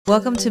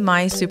Welcome to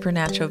My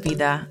Supernatural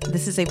Vida.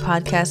 This is a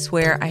podcast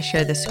where I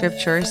share the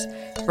scriptures,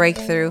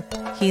 breakthrough,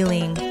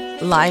 healing,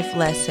 life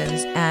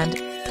lessons, and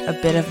a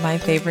bit of my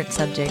favorite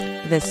subject,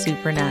 the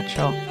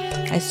supernatural.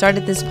 I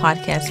started this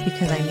podcast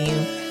because I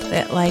knew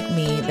that, like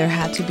me, there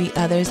had to be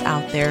others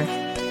out there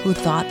who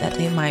thought that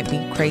they might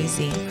be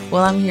crazy.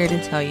 Well, I'm here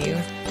to tell you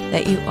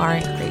that you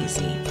aren't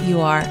crazy. You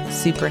are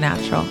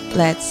supernatural.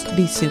 Let's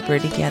be super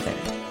together.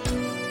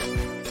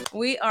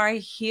 We are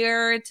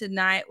here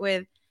tonight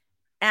with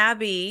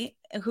Abby,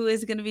 who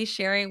is going to be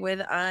sharing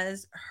with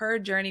us her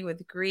journey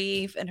with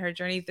grief and her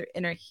journey through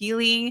inner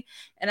healing.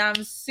 And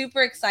I'm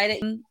super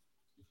excited.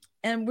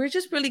 And we're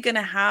just really going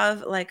to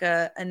have like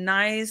a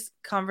nice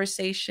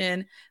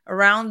conversation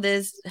around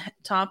this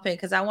topic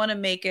because I want to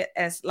make it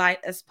as light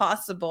as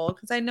possible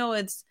because I know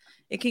it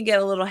can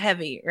get a little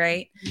heavy,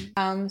 right?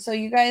 So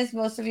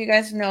most of you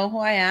guys know who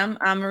I am.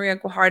 I'm Maria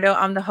Guajardo.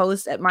 I'm the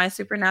host at My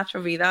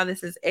Supernatural Vida.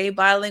 This is a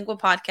bilingual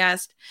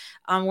podcast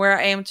where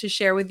I am to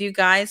share with you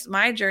guys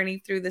my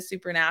journey through the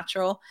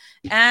supernatural.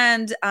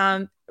 And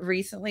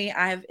recently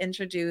I've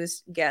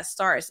introduced guest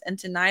stars. And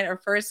tonight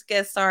our first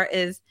guest star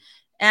is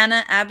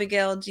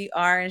Abigail GR,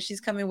 and she's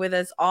coming with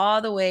us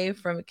all the way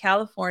from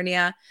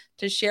California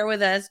to share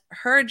with us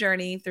her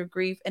journey through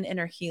grief and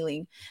inner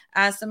healing.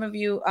 As some of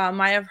you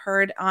might have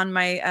heard on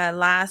my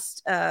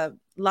last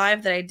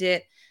live that I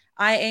did,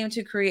 I aim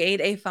to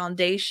create a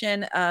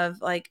foundation of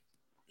like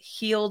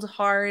healed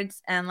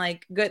hearts and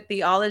like good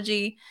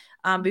theology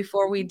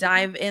before we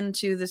dive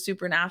into the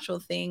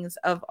supernatural things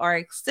of our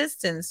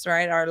existence,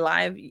 right? Our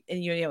life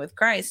in union with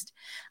Christ,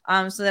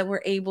 so that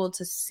we're able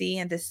to see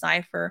and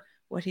decipher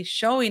what he's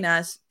showing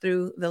us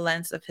through the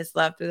lens of his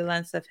love, through the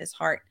lens of his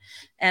heart.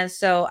 And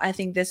so I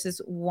think this is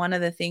one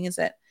of the things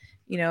that,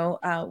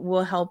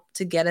 will help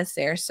to get us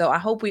there. So I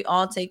hope we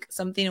all take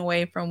something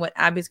away from what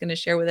Abby's going to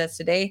share with us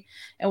today.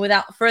 And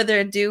without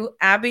further ado,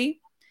 Abby,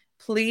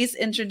 please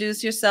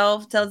introduce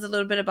yourself. Tell us a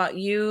little bit about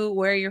you,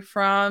 where you're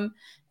from,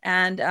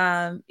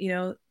 and,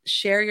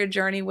 share your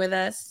journey with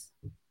us.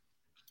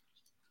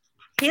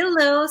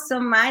 Hello. So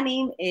my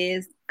name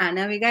is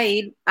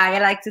Abigail. I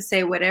like to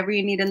say whatever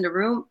you need in the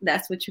room,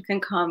 that's what you can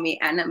call me.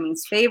 Anna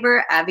means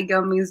favor.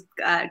 Abigail means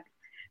God,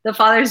 the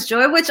Father's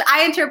joy, which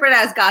I interpret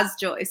as God's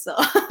joy. So,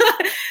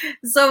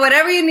 so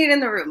whatever you need in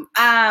the room.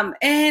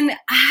 And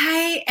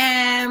I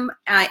am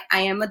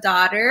a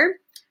daughter.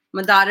 I'm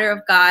a daughter of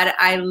God.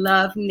 I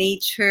love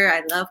nature.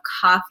 I love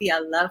coffee. I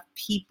love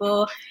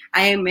people.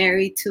 I am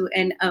married to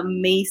an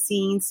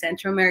amazing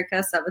Central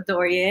America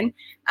Salvadorian.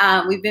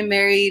 We've been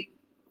married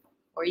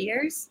 4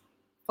 years.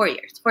 4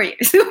 years.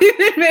 We've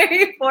been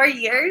married 4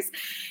 years.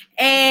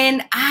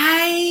 And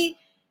I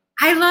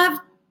love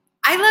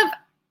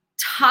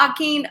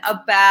talking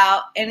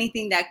about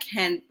anything that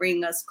can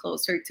bring us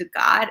closer to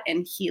God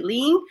and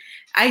healing.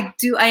 I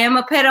am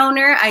a pet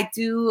owner.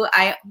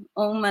 I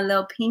own my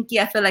little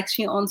Pinky. I feel like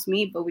she owns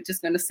me, but we're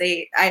just going to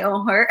say I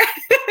own her.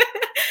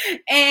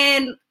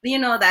 And,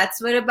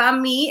 that's what about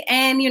me.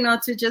 And,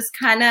 to just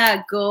kind of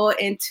go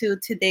into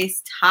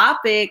today's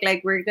topic,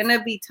 like we're going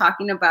to be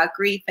talking about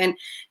grief. And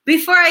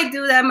before I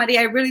do that,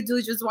 Maria, I really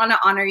do just want to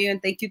honor you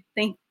and thank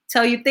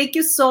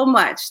you so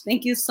much.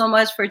 Thank you so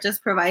much for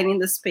just providing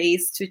the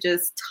space to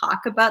just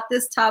talk about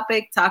this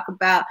topic, talk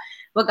about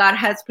what God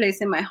has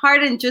placed in my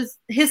heart and just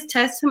his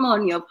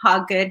testimony of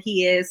how good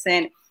he is.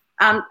 And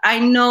I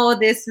know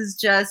this is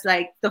just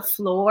like the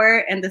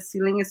floor and the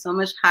ceiling is so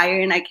much higher,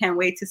 and I can't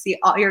wait to see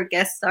all your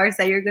guest stars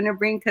that you're going to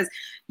bring because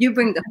you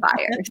bring the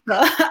fire.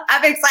 So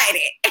I'm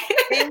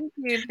excited.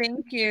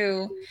 Thank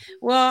you.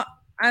 Well,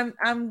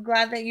 I'm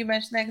glad that you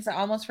mentioned that because I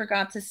almost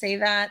forgot to say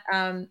that.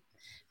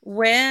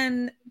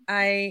 When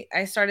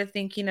I started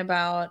thinking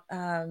about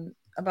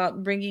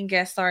bringing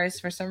guest stars,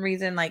 for some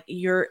reason, like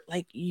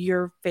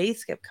your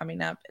face kept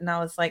coming up, and I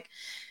was like,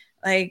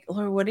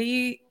 Lord, what are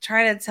you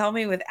trying to tell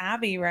me with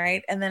Abby,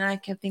 right? And then I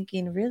kept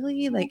thinking,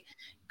 really, like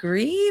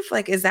grief,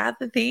 like is that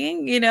the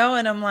thing,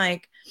 And I'm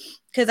like,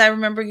 because I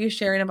remember you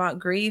sharing about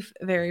grief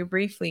very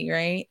briefly,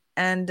 right?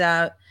 And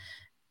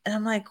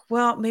I'm like,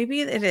 well, maybe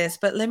it is,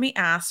 but let me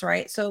ask,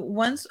 right? So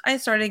once I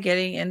started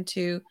getting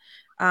into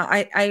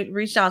I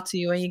reached out to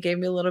you and you gave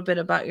me a little bit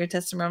about your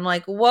testimony. I'm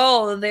like,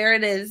 whoa, there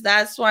it is.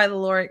 That's why the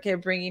Lord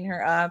kept bringing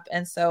her up.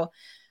 And so,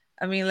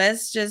 I mean,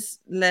 let's just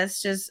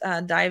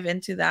dive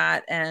into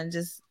that and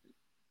just,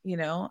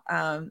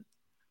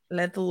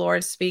 let the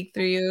Lord speak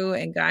through you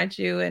and guide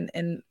you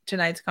in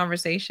tonight's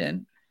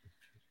conversation.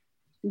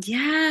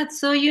 Yeah.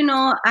 So,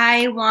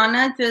 I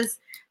want to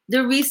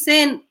the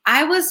reason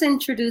I was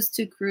introduced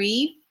to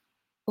grief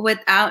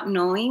without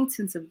knowing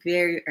since a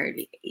very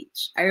early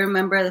age. I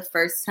remember the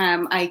first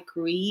time I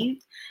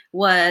grieved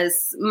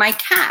was my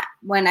cat.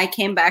 When I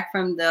came back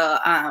from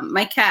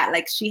my cat,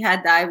 like she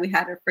had died, we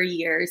had her for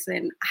years,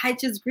 and I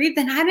just grieved,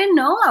 and I didn't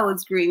know I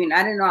was grieving.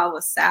 I didn't know I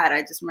was sad.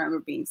 I just remember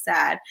being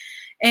sad.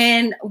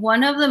 And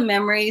one of the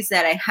memories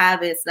that I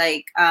have is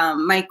like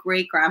my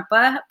great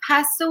grandpa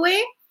passed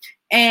away,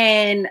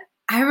 and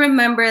I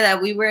remember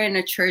that we were in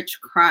a church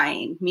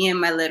crying, me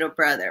and my little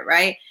brother,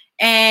 right?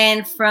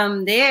 And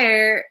from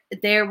there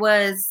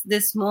was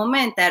this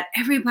moment that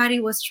everybody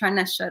was trying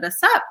to shut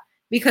us up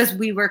because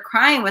we were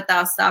crying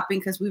without stopping,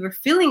 because we were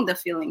feeling the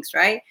feelings,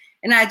 right?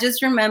 And I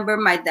just remember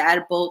my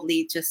dad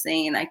boldly just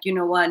saying, like, you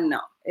know what,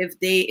 no, if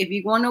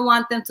you want to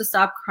want them to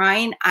stop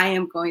crying, I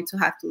am going to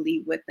have to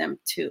leave with them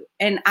too.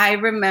 And I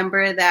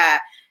remember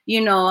that,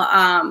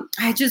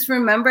 I just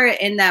remember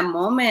in that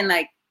moment,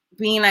 like,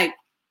 being like,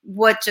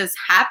 what just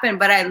happened?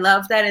 But I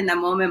love that in that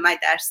moment my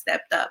dad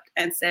stepped up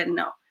and said,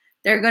 no,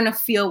 they're gonna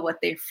feel what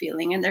they're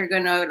feeling and they're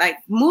gonna like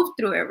move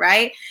through it,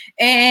 right?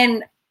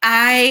 And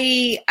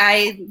I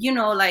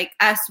like,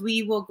 as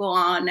we will go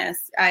on, as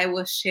I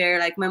will share,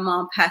 like, my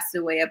mom passed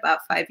away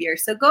about 5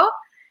 years ago,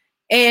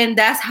 and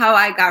that's how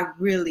I got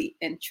really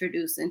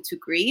introduced into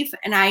grief.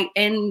 And I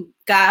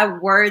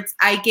got words.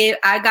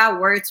 I got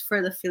words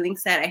for the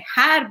feelings that I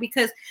had,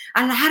 because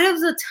a lot of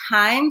the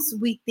times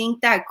we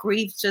think that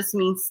grief just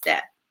means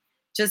death,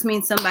 just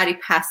means somebody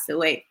passed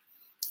away.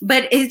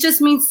 But it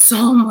just means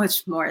so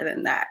much more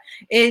than that.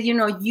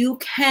 You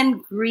can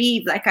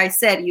grieve, like I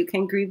said, you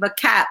can grieve a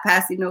cat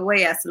passing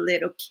away as a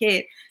little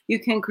kid. You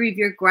can grieve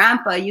your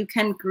grandpa. You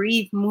can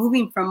grieve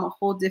moving from a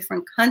whole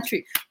different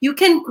country. You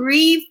can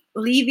grieve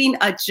leaving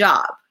a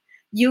job.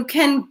 You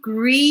can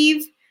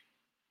grieve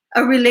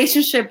a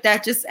relationship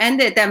that just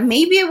ended, that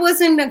maybe it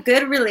wasn't a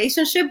good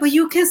relationship, but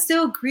you can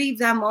still grieve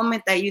that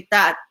moment that you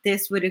thought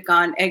this would have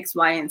gone X,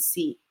 Y, and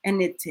Z,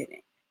 and it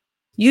didn't.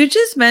 You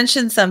just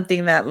mentioned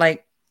something that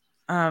like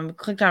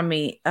clicked on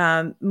me,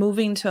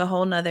 moving to a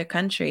whole nother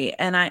country.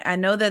 And I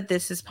know that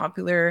this is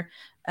popular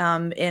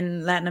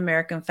in Latin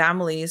American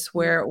families,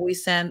 where we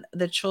send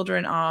the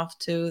children off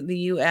to the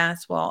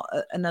US while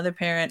another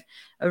parent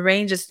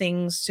arranges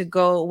things to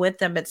go with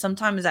them. But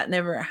sometimes that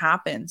never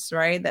happens,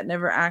 right?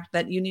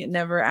 That union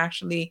never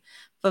actually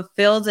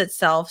fulfills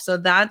itself. So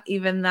that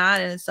even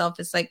that in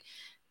itself is like,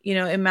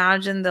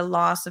 imagine the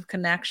loss of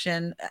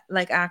connection,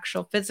 like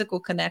actual physical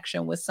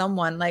connection with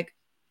someone, like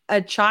a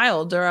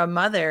child or a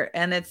mother.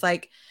 And it's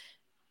like,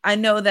 I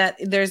know that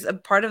there's a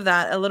part of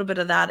that, a little bit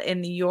of that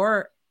in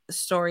your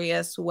story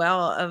as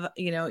well, of,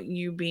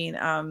 you being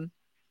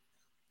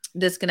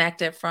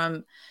disconnected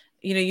from,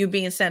 you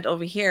being sent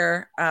over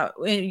here.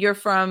 You're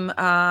from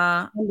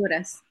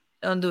Honduras.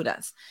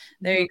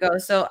 There you go.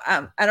 So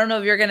I don't know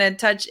if you're going to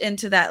touch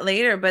into that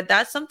later, but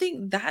that's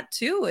something that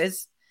too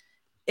is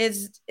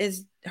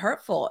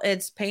hurtful.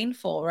 It's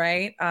painful,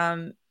 right?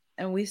 And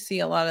we see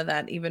a lot of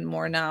that even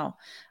more now,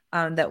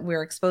 that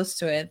we're exposed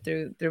to it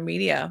through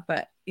media.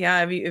 But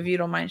yeah, if you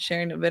don't mind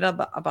sharing a bit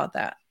about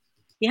that.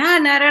 Yeah,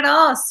 not at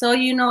all. So,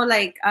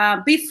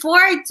 before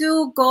I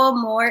do go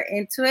more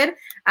into it,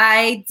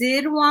 I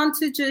did want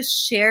to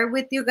just share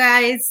with you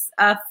guys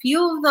a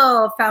few of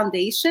the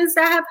foundations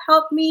that have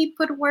helped me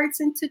put words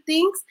into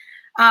things.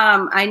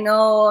 I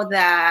know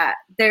that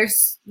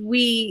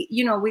we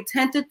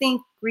tend to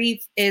think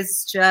grief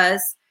is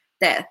just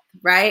death,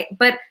 right?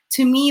 But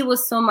to me, it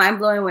was so mind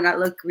blowing when I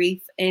looked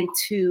grief in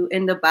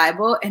the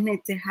Bible, and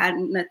it had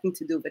nothing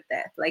to do with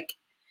death. Like,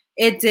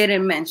 it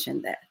didn't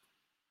mention death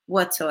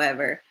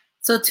whatsoever.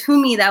 So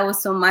to me, that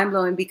was so mind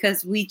blowing,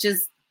 because we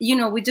just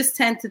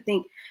tend to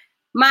think,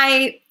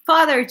 my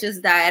father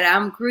just died,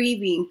 I'm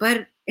grieving,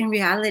 but in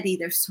reality,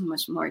 there's so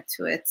much more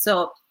to it.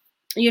 So,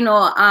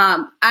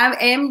 I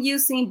am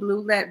using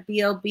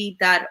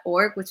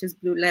blb.org, which is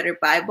Blue Letter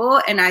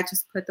Bible, and I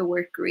just put the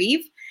word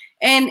grief.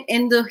 And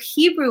in the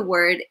Hebrew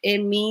word, it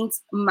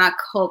means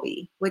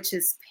makobi, which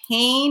is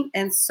pain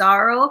and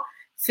sorrow,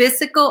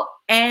 physical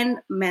and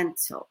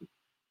mental.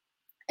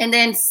 And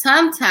then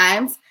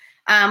sometimes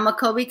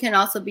Makobi can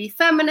also be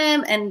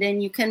feminine, and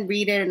then you can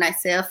read it in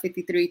Isaiah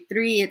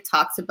 53:3. It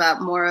talks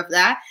about more of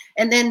that.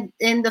 And then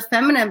in the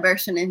feminine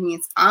version, it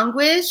means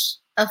anguish,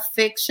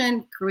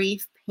 affliction,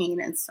 grief,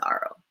 pain, and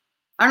sorrow.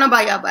 I don't know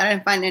about y'all, but I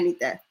didn't find any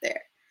death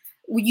there.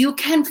 You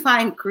can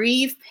find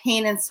grief,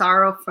 pain, and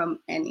sorrow from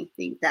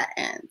anything that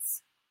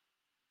ends.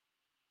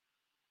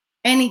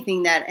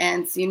 Anything that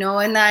ends, And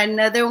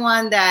another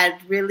one that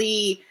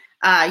really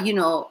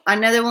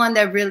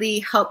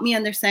helped me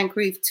understand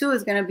grief too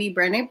is going to be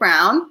Brené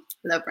Brown.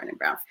 Love Brené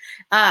Brown.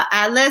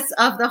 Atlas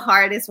of the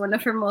Heart is one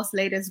of her most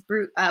latest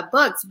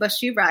books, but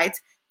she writes,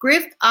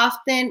 grief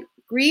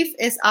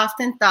is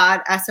often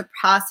thought as a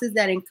process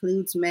that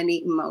includes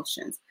many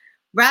emotions,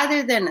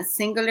 rather than a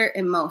singular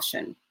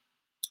emotion.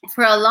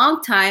 For a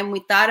long time, we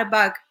thought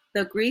about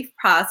the grief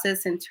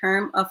process in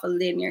terms of a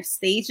linear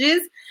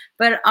stages,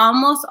 but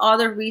almost all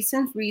the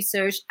recent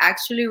research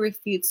actually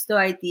refutes the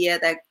idea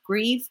that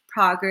grief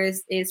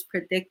progress is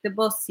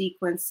predictable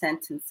sequence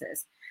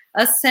sentences.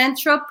 A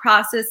central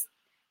process,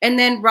 and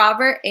then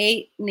Robert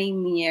A.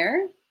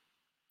 Namier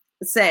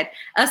said,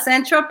 a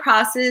central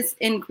process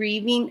in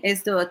grieving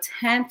is the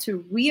attempt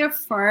to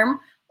reaffirm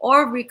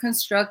or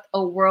reconstruct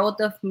a world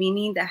of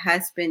meaning that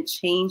has been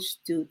changed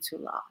due to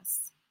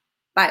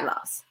by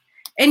loss.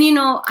 And,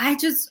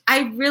 I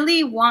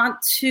really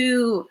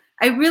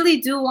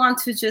do want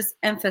to just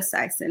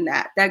emphasize in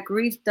that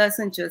grief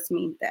doesn't just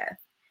mean death.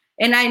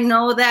 And I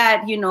know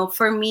that, you know,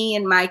 for me,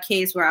 in my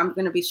case, where I'm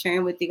going to be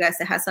sharing with you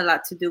guys, it has a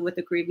lot to do with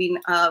the grieving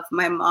of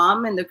my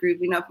mom and the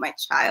grieving of my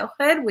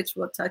childhood, which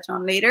we'll touch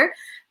on later.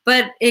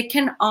 But it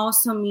can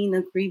also mean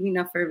a grieving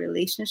of a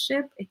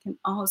relationship. It can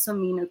also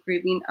mean a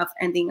grieving of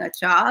ending a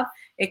job.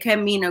 It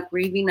can mean a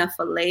grieving of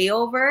a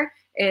layover.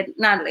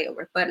 Not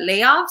layover, but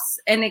layoffs.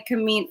 And it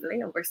can mean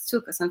layovers too,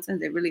 because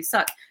sometimes they really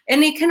suck.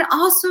 And it can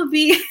also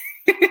be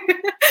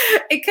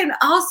it can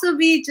also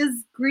be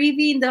just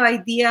grieving the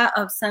idea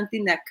of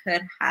something that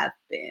could have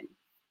been.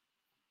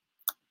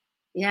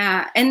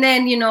 Yeah. And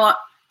then, you know,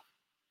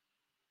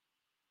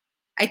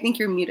 I think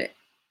you're muted.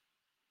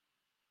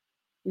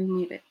 You're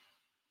muted.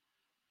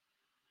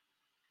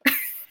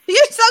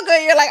 You're so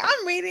good. You're like,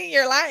 I'm reading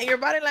your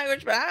body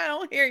language, but I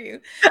don't hear you.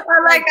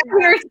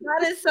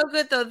 That is so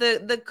good though.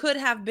 The could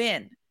have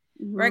been.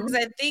 Mm-hmm. Right. Because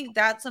I think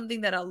that's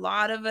something that a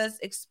lot of us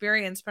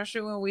experience,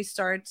 especially when we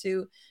start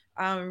to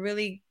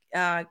really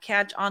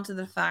catch on to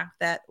the fact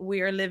that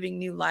we are living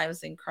new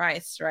lives in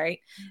Christ, right?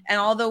 And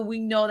although we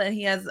know that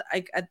he has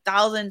like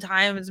 1,000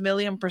 times,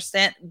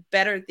 1,000,000%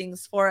 better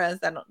things for us,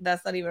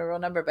 that's not even a real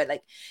number, but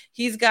like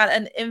he's got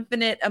an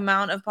infinite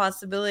amount of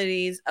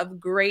possibilities of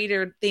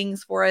greater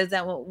things for us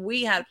than what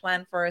we had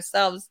planned for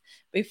ourselves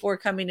before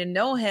coming to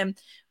know him.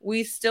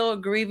 We still are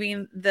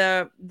grieving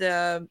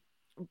the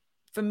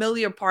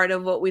familiar part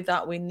of what we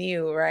thought we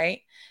knew, right?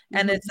 Mm-hmm.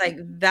 And it's like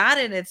that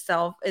in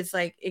itself, it's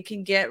like it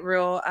can get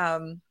real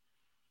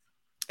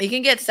it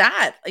can get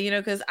sad, you know,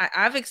 because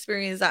I've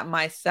experienced that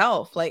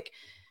myself. Like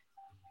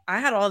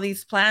I had all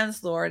these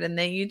plans, Lord, and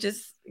then you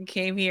just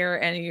came here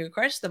and you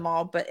crushed them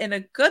all, but in a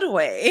good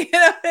way, you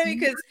know,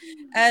 because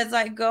as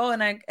I go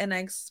and I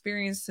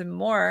experience some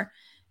more,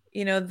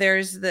 you know, there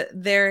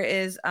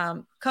is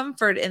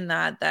comfort in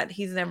that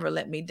he's never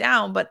let me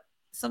down. But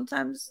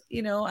sometimes,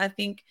 you know, I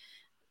think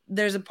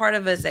there's a part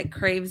of us that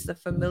craves the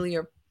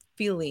familiar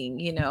feeling,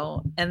 you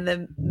know, and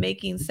the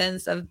making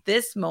sense of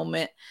this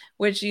moment,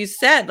 which you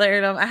said,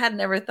 Larry, I had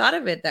never thought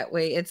of it that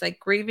way. It's like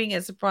grieving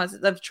is a process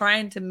of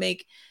trying to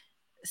make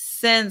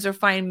sense or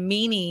find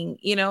meaning,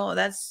 you know.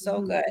 That's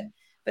so good.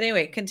 But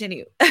anyway,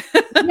 continue.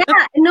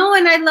 Yeah, no,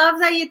 and I love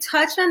that you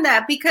touch on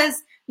that,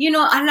 because, you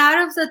know, a lot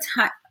of the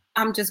time,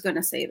 I'm just going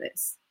to say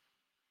this.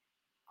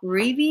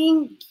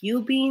 Grieving,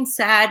 you being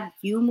sad,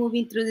 you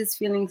moving through these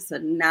feelings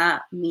does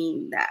not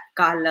mean that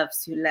God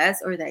loves you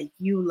less or that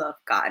you love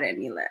God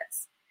any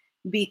less.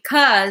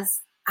 Because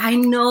I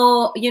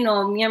know, you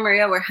know, me and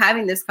Maria were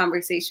having this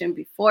conversation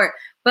before,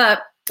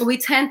 but we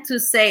tend to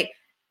say,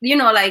 you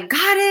know, like,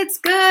 God, it's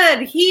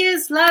good. He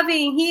is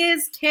loving. He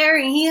is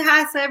caring. He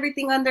has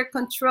everything under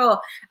control.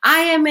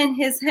 I am in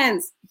his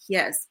hands.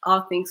 Yes,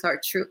 all things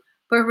are true.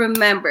 But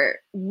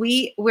remember,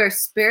 we're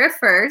spirit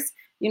first.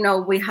 You know,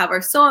 we have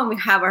our soul and we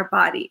have our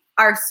body.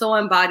 Our soul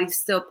and body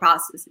still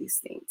process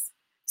these things.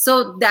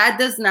 So that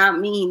does not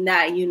mean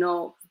that, you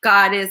know,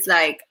 God is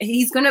like,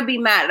 he's going to be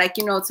mad. Like,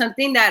 you know,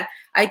 something that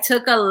I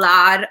took a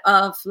lot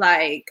of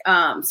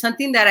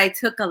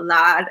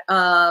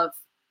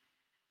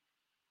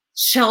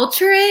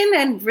sheltering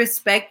and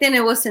respecting,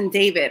 it was in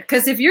David.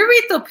 Because if you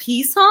read the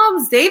peace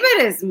psalms,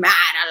 David is mad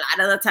a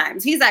lot of the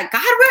times. He's like,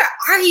 God, where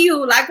are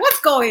you? Like, what's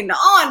going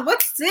on?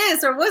 What's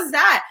this or what's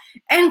that?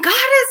 And God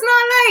is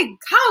not like,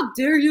 how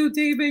dare you,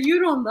 David? You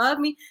don't love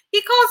me.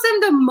 He calls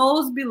him the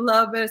most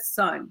beloved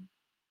son.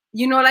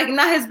 You know, like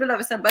not his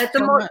beloved son, but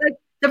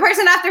the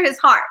person after his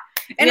heart.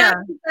 And yeah.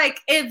 I'm like,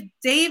 if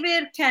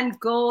David can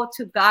go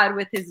to God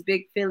with his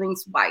big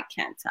feelings, why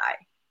can't I?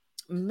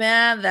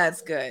 Man,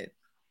 that's good.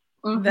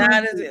 Mm-hmm.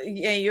 That is,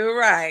 yeah, you're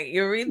right.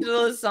 You read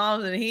those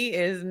Psalms and he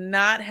is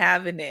not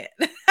having it.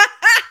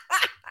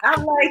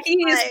 I'm like,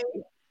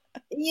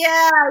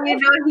 yeah, you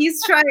know,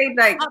 he's trying,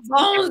 like, my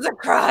bones are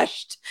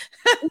crushed.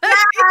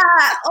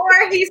 Yeah,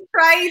 or he's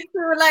trying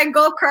to like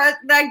go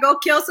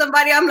kill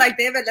somebody. I'm like,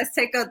 David, let's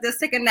take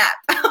a nap.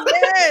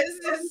 Yes,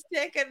 just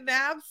take a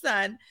nap,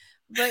 son.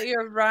 But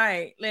you're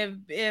right.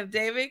 If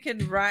David can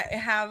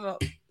have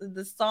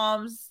the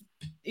Psalms,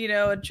 you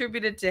know,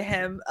 attributed to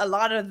him, a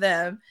lot of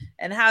them,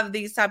 and have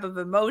these type of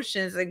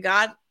emotions, and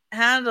God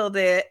handled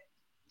it,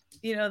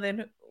 you know,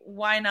 then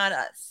why not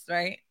us,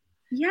 right?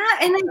 Yeah,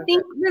 and I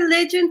think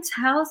religion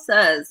tells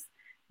us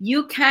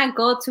you can't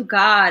go to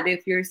God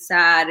if you're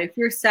sad. If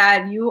you're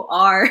sad, you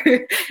are.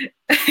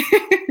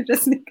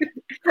 Just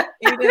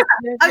David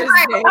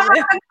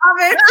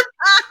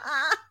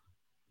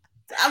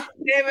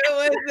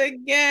was a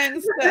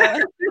gangster.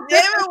 David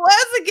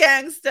was a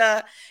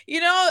gangster. You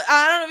know,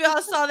 I don't know if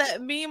y'all saw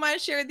that meme I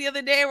shared the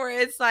other day where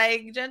it's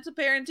like gentle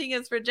parenting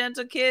is for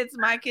gentle kids.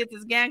 My kids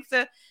is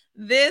gangster.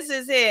 This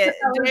is it.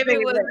 David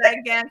was that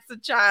gangster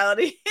child.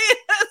 He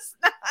is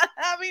not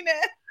having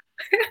it.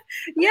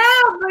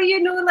 Yeah, but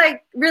you know,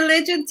 like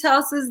religion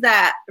tells us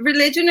that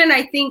religion, and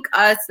I think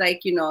us,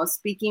 like, you know,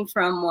 speaking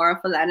from more of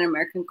a Latin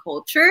American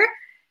culture,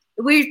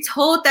 we're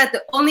told that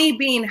the only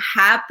being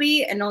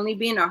happy and only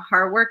being a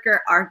hard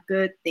worker are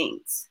good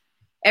things.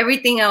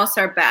 Everything else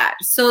are bad.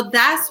 So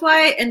that's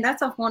why, and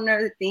that's a whole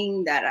nother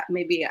thing that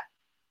maybe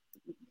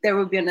there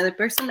would be another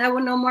person that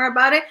would know more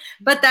about it.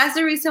 But that's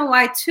the reason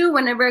why, too,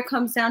 whenever it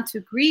comes down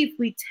to grief,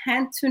 we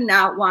tend to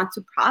not want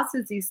to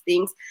process these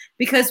things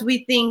because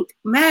we think,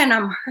 man,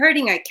 I'm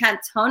hurting. I can't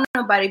tell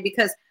nobody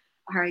because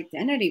our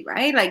identity,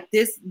 right? Like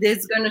this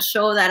is going to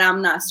show that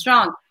I'm not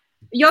strong.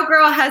 Your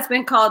girl has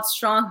been called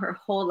strong her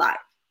whole life.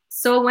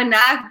 So when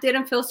I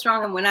didn't feel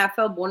strong and when I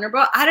felt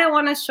vulnerable, I didn't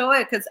want to show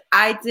it because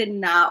I did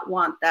not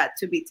want that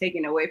to be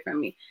taken away from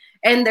me.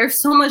 And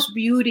there's so much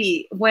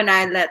beauty when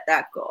I let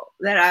that go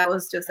that I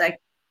was just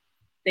like,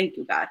 thank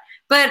you, God.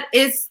 But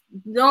it's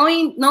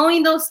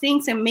knowing those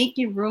things and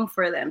making room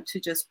for them to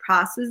just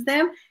process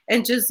them,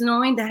 and just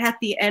knowing that at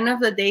the end of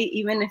the day,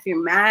 even if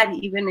you're mad,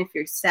 even if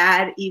you're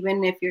sad,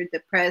 even if you're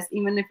depressed,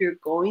 even if you're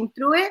going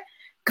through it,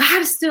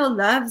 God still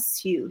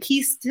loves you.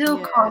 He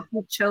still calls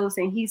you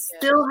chosen. He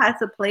still has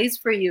a place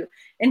for you,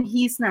 and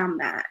he's not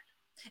mad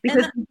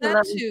because he's a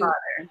loving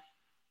Father.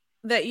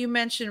 That you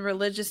mentioned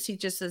religious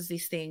teaches us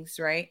these things,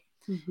 right?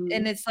 Mm-hmm.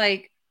 And it's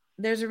like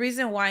there's a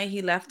reason why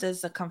he left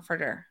us a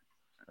comforter,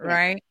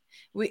 right?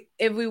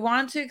 If we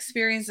want to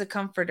experience a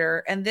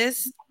comforter, and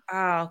this,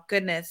 oh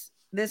goodness,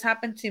 this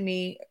happened to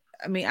me.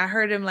 I mean, I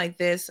heard him like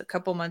this a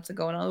couple months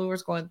ago, and I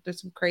was going through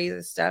some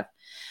crazy stuff.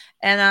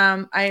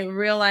 And I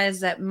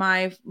realized that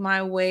my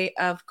way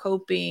of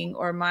coping,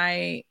 or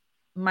my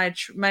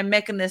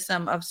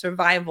mechanism of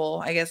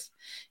survival, I guess,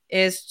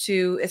 is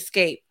to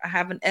escape. I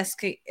have an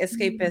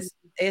escapism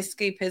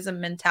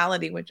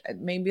mentality, which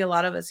maybe a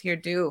lot of us here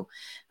do,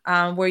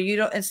 where you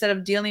don't, instead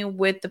of dealing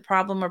with the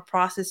problem or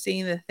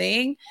processing the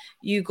thing,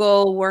 you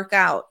go work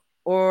out,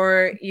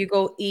 or you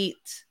go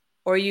eat,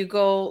 or you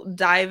go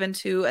dive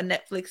into a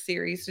Netflix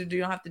series so you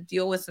don't have to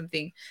deal with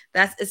something.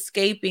 That's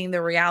escaping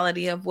the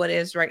reality of what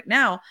is right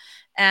now.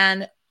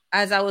 And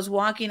as I was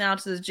walking out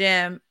to the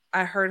gym,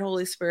 I heard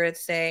Holy Spirit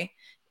say,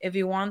 if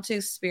you want to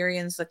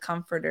experience the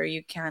comforter,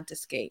 you can't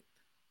escape.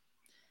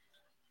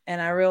 And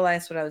I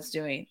realized what I was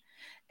doing.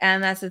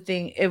 And that's the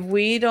thing. If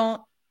we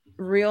don't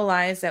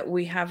realize that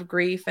we have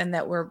grief and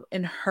that we're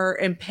in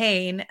hurt and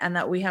pain and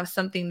that we have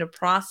something to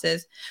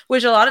process,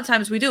 which a lot of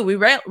times we do, we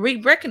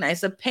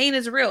recognize the pain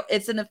is real.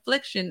 It's an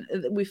affliction.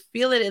 We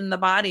feel it in the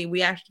body.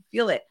 We actually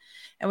feel it,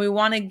 and we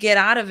want to get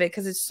out of it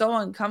because it's so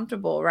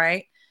uncomfortable,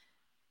 right?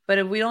 But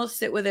if we don't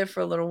sit with it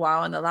for a little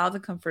while and allow the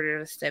comforter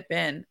to step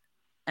in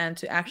and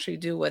to actually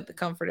do what the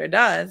comforter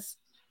does,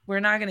 we're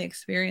not going to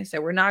experience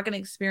it. We're not going to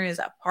experience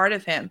that part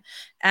of him.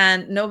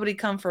 And nobody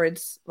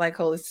comforts like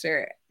Holy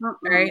Spirit,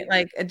 right?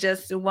 Like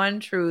just one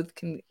truth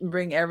can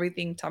bring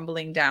everything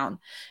tumbling down.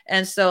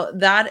 And so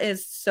that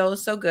is so,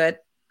 so good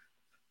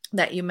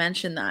that you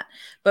mentioned that.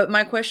 But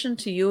my question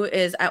to you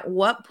is, at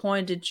what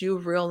point did you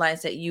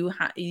realize that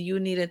you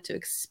needed to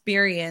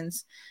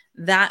experience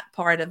that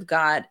part of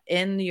God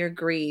in your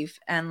grief?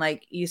 And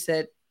like you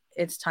said,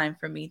 it's time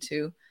for me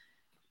to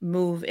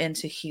move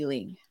into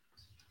healing.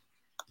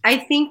 I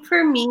think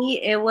for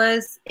me, it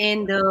was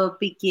in the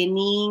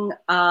beginning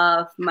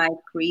of my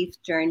grief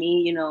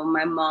journey. You know,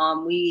 my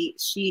mom,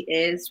 she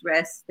is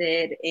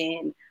rested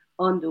in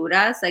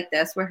Honduras. Like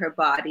that's where her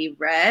body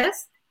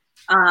rests.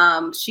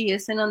 She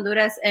is in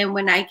Honduras. And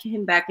when I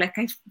came back, like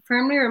I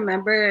firmly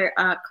remember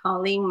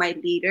calling my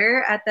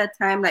leader at that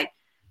time, like,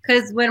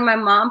 because when my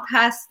mom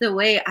passed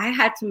away, I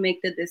had to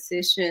make the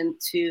decision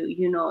to,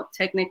 you know,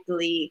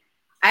 technically,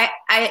 I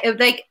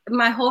like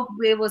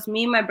it was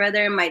me, my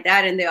brother, and my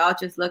dad, and they all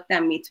just looked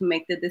at me to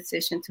make the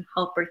decision to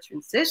help her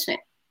transition.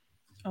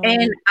 Oh.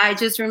 And I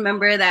just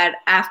remember that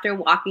after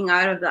walking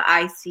out of the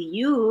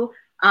ICU,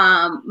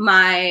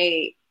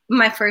 my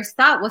first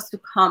thought was to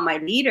call my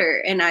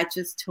leader, and I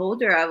just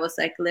told her, I was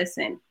like,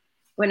 listen,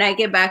 when I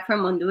get back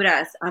from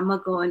Honduras, I'm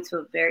gonna go into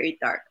a very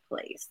dark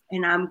place,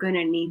 and I'm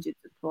gonna need you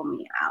to pull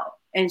me out.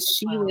 And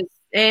she was,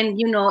 and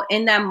you know,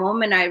 in that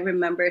moment, I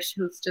remember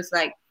she was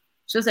like,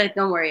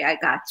 don't worry, I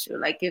got you.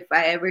 Like if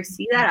I ever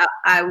see that,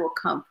 I will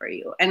come for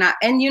you.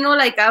 And you know,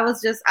 like I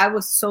was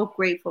so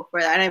grateful for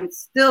that. I'm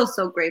still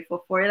so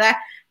grateful for that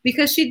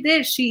because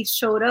she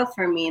showed up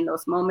for me in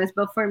those moments.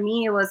 But for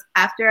me, it was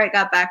after I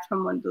got back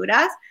from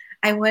Honduras,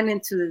 I went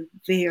into a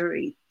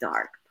very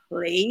dark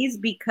place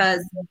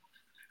because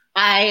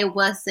I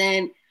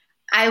wasn't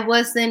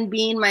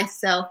being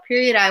myself,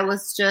 period. I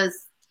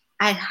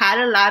had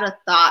a lot of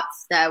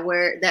thoughts that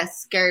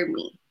scared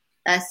me.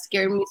 That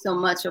scared me so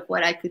much of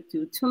what I could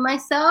do to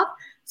myself.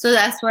 So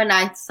that's when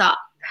I sought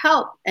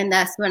help. And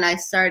that's when I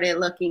started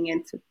looking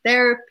into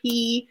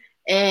therapy.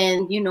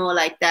 And, you know,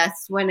 like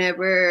that's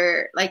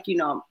whenever, like, you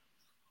know,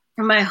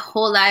 my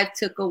whole life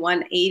took a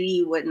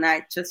 180 when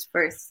I just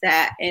first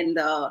sat in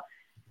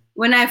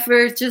my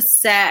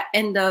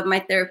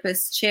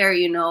therapist's chair.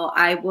 You know,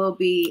 I'll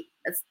be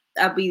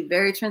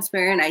very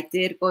transparent. I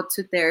did go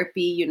to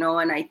therapy, you know,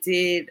 and I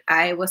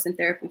was in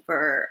therapy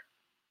for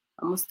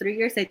almost 3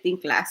 years. I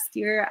think last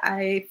year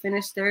I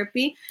finished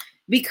therapy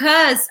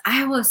because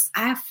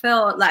I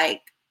felt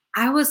like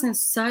I was in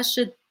such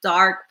a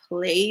dark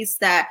place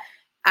that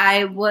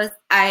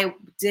I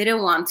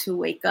didn't want to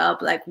wake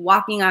up. Like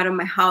walking out of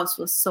my house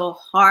was so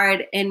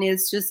hard, and it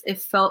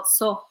felt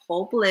so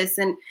hopeless.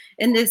 And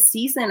in this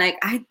season, like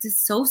I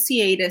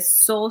dissociated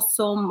so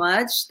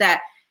much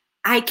that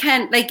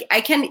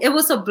it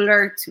was a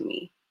blur to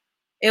me.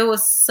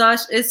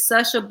 It's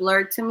such a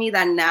blur to me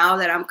that now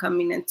that I'm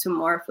coming into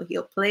more of a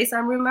healed place,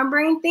 I'm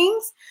remembering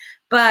things.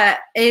 But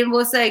it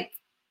was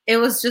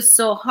just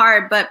so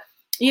hard. But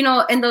in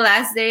the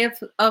last day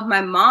of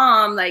my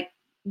mom, like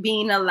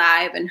being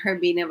alive and her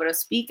being able to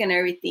speak and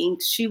everything,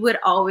 she would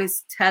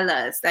always tell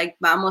us, like,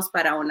 vamos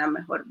para una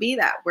mejor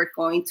vida. We're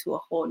going to a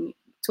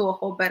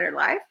whole better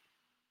life.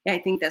 I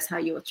think that's how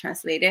you would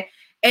translate it.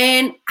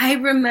 And I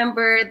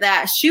remember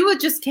that she would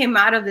just came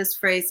out of this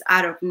phrase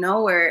out of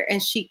nowhere,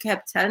 and she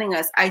kept telling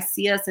us, I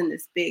see us in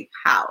this big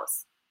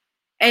house.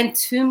 And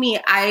to me,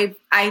 I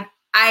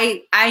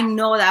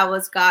know that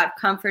was God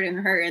comforting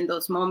her in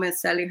those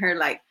moments, telling her,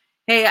 like,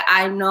 hey,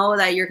 I know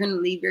that you're going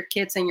to leave your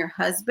kids and your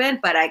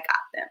husband, but I got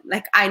them.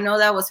 Like, I know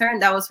that was her,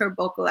 and that was her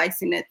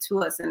vocalizing it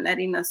to us and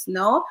letting us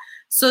know.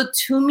 So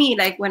to me,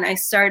 like when I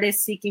started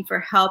seeking for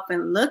help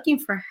and looking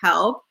for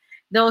help,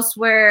 those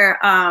were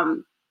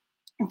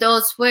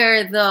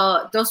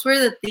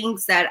the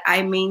things that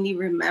I mainly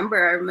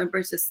remember. I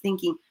remember just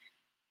thinking,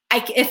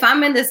 if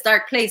I'm in this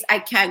dark place, I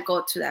can't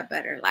go to that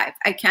better life.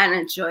 I can't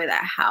enjoy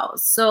that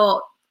house.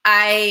 So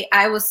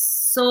I was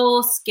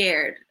so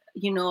scared,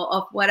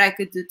 of what I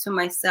could do to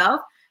myself,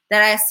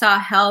 that I saw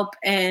help,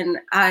 and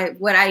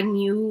what I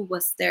knew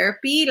was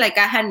therapy. Like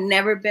I had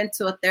never been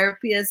to a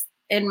therapist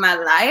in my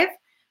life,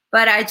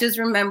 but I just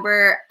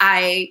remember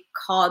I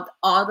called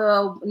all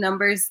the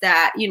numbers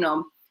that,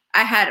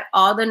 I had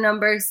all the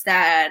numbers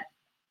I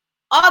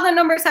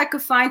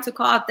could find to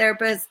call a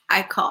therapist.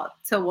 I called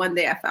till one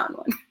day I found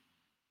one.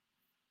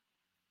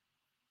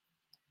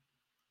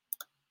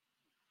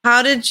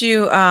 How did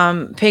you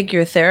pick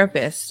your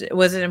therapist?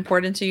 Was it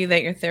important to you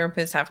that your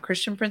therapist have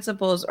Christian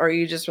principles, or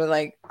you just were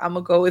like, I'm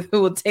gonna go with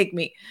who will take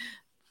me?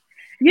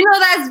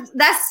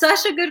 That's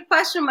such a good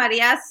question,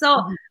 Maria.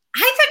 So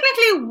I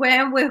technically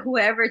went with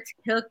whoever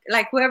took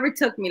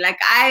me. Like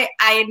I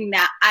didn't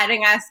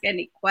ask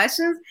any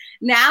questions.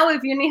 Now,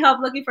 if you need help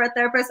looking for a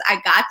therapist,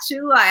 I got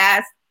you. I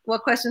asked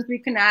what questions we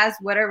can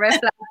ask, what are red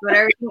flags,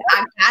 whatever.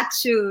 I got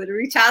you to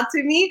reach out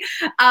to me.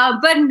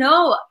 But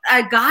no,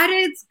 God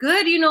is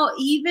good.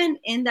 Even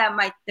in that,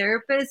 my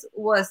therapist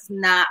was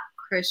not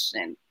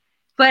Christian.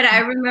 But I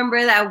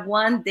remember that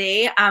one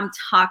day I'm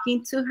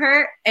talking to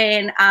her,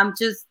 and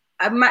because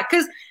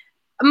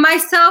my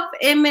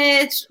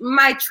self-image,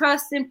 my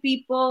trust in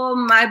people,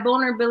 my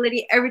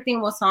vulnerability,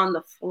 everything was on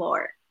the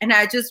floor. And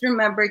I just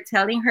remember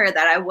telling her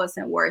that I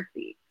wasn't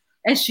worthy.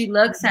 And she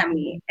looks at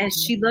me, and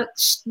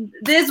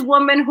this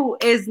woman who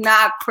is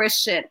not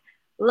Christian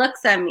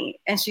looks at me,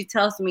 and she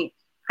tells me,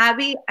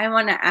 Abby, I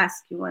want to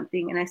ask you one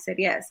thing. And I said,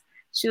 yes.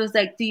 She was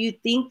like, do you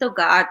think the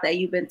God that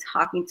you've been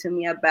talking to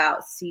me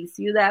about sees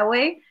you that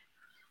way?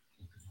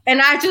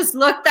 And I just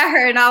looked at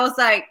her, and I was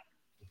like,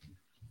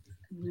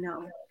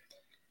 no.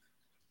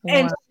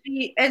 Wow.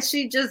 And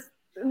she just,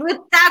 with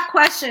that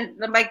question,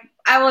 like,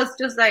 I was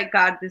just like,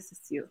 God, this is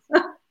you.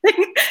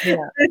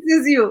 Yeah. This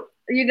is you,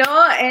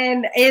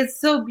 and it's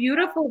so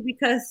beautiful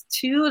because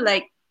too,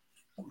 like,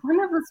 one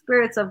of the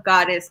spirits of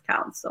God is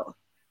counsel.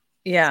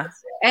 Yeah. So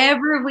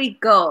wherever we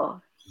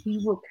go, he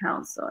will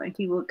counsel and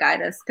he will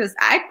guide us. Because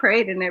I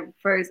prayed in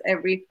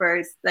every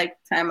first like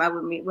time I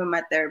would meet with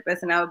my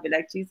therapist, and I would be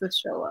like, Jesus,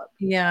 show up.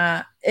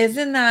 Yeah.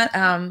 Isn't that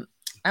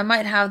I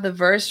might have the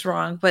verse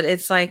wrong, but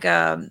it's like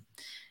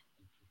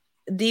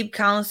deep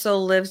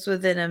counsel lives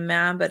within a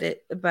man,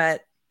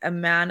 but a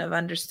man of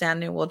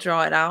understanding will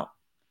draw it out.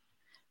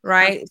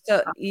 Right.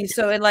 So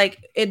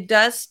it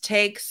does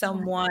take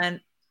someone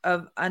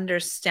of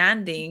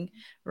understanding,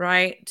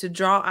 right, to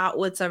draw out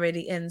what's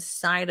already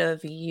inside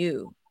of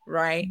you.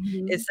 Right.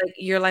 Mm-hmm. It's like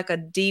you're like a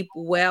deep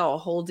well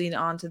holding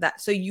on to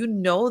that. So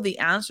the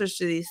answers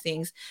to these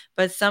things,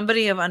 but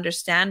somebody of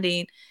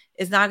understanding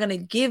is not going to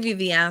give you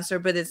the answer,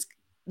 but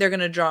they're going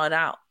to draw it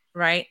out.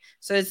 Right.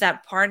 So it's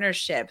that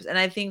partnership. And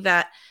I think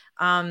that,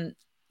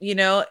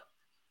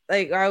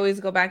 like I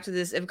always go back to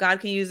this, if God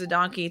can use a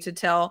donkey to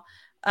tell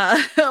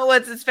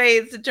what's his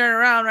face to turn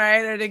around,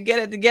 right, or to get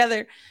it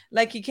together,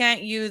 like he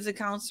can't use a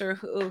counselor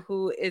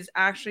who is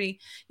actually,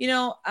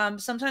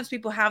 sometimes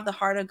people have the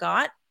heart of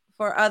God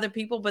for other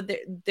people, but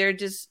they're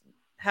just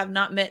have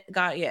not met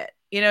God yet.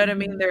 You know what I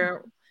mean?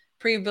 They're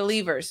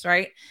pre-believers,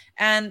 right?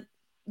 And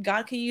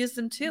God can use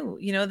them too.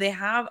 They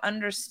have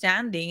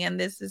understanding, and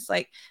this is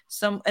like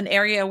an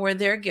area where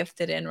they're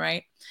gifted in,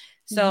 right?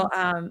 So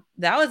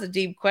that was a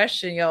deep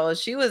question, y'all.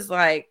 She was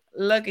like,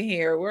 look at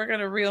here, we're going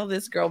to reel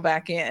this girl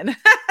back in. Yes.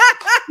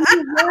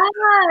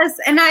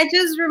 And I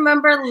just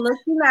remember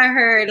looking at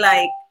her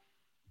like,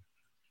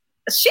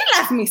 she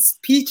left me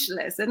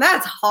speechless, and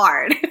that's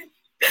hard.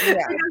 Yeah.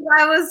 Because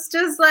I was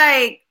just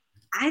like,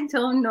 I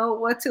don't know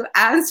what to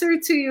answer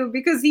to you,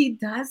 because he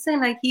doesn't,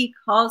 like, he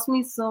calls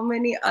me so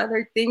many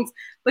other things,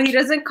 but he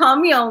doesn't call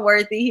me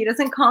unworthy. He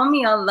doesn't call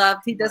me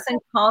unloved. He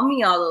doesn't call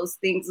me all those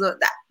things. So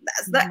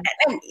That's the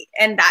enemy.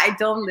 And I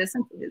don't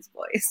listen to his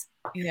voice.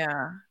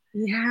 Yeah.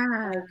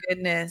 Yeah. Oh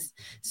goodness.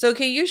 So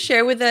can you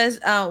share with us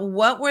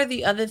what were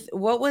the other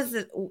what was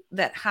it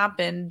that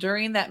happened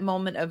during that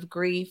moment of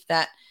grief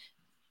that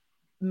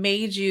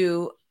made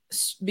you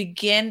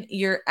begin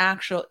your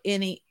actual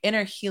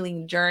inner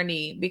healing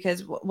journey?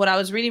 Because what I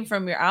was reading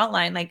from your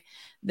outline, like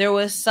there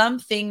was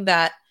something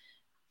that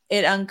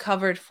it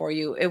uncovered for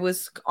you. It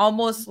was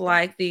almost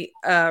like the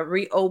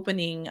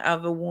reopening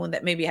of a wound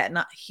that maybe had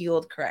not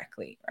healed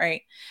correctly,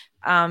 right?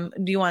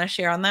 Do you want to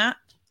share on that?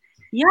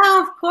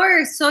 Yeah, of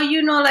course. So,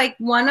 like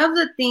one of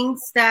the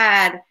things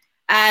that,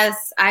 as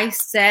I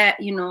said,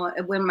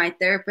 when my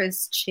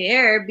therapist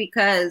chair,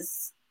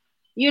 because,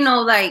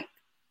 like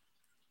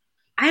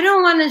I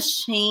don't want to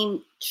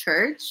shame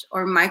church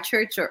or my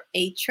church or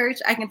a church.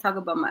 I can talk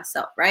about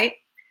myself, right?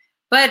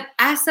 But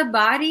as a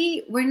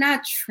body, we're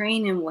not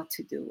trained in what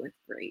to do with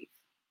grief.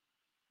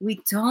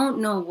 We don't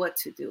know what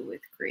to do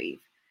with grief.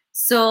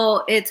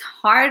 So it's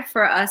hard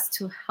for us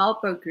to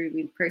help a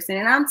grieving person.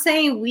 And I'm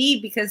saying we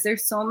because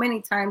there's so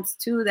many times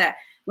too that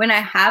when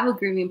I have a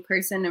grieving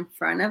person in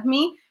front of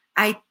me,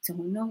 I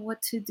don't know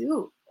what to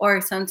do.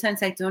 Or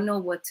sometimes I don't know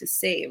what to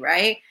say,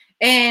 right?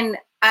 And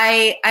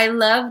I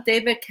love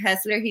David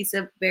Kessler. He's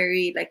a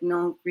very like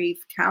known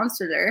grief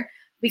counselor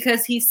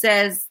because he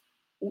says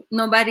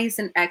nobody's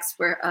an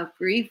expert of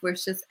grief. We're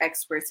just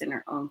experts in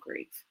our own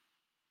grief.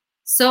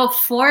 So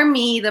for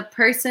me, the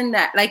person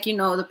that, like,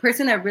 the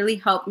person that really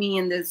helped me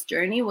in this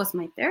journey was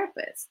my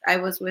therapist. I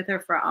was with her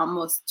for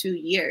almost 2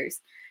 years.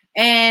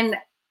 And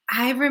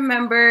I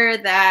remember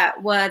that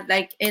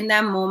like in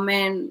that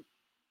moment,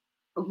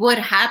 what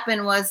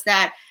happened was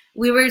that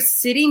we were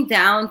sitting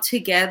down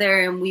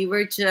together and we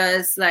were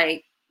just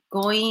like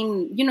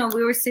going,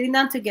 we were sitting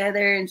down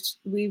together and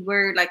we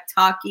were like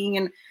talking.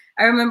 And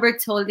I remember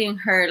telling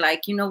her,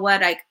 like, you know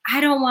what, like, I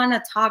don't want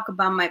to talk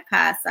about my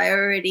past. I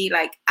already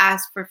like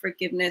asked for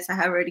forgiveness. I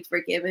have already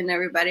forgiven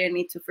everybody I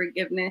need to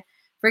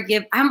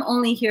forgive. I'm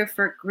only here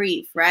for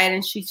grief, right?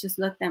 And she just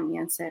looked at me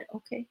and said,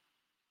 okay,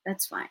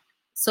 that's fine.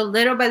 So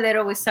little by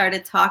little, we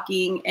started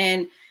talking.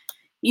 And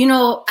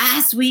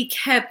as we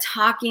kept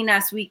talking,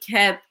 as we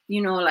kept,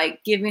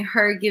 like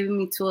giving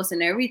me tools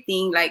and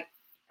everything, like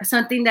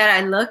something that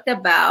I looked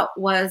about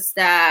was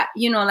that,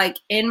 like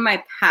in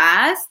my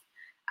past,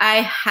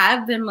 I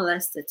have been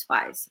molested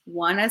twice.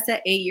 One as an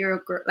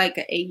 8-year-old girl, like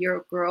an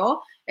 8-year-old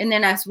girl, and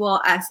then as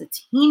well as a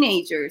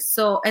teenager.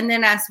 So, and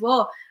then as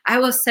well, I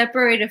was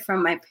separated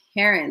from my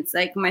parents.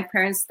 Like my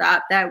parents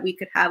thought that we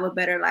could have a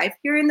better life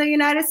here in the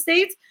United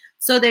States.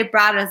 So they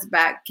brought us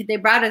back. They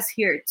brought us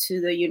here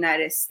to the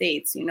United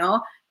States,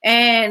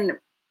 and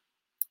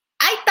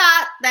I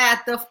thought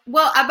that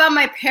about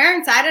my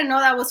parents, I didn't know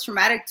that was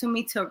traumatic to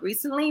me till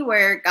recently,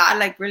 where God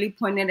like really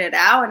pointed it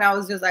out. And I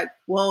was just like,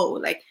 whoa,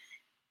 like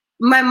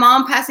my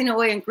mom passing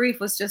away in grief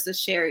was just a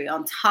cherry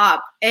on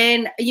top.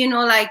 And,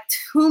 like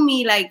to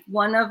me, like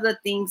one of the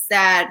things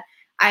that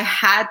I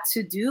had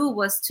to do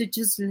was to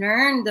just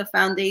learn the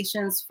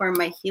foundations for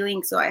my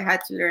healing. So I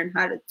had to learn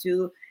how to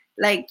do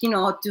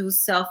do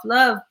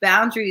self-love,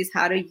 boundaries,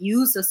 how to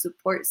use a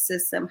support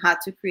system, how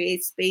to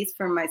create space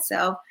for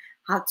myself,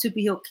 how to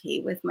be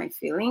okay with my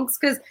feelings.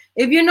 Because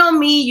if you know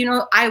me,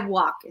 I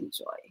walk in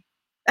joy.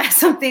 That's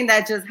something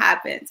that just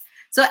happens.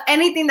 So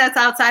anything that's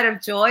outside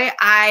of joy,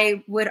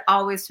 I would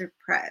always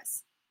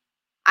repress.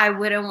 I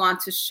wouldn't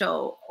want to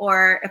show.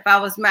 Or if I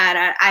was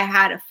mad, I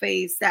had a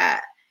face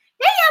that,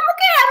 hey, I'm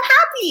okay, I'm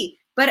happy.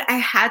 But I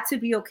had to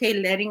be okay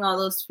letting all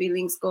those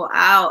feelings go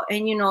out.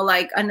 And,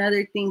 like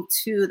another thing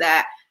too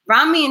that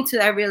brought me into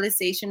that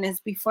realization is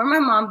before my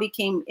mom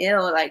became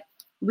ill, like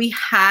we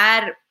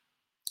had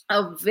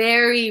a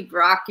very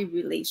rocky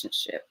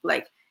relationship.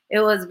 Like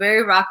it was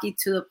very rocky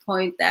to the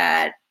point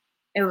that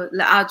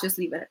I'll just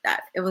leave it at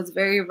that. It was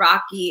very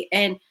rocky.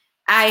 And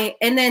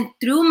then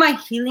through my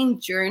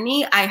healing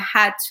journey, I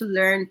had to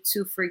learn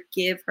to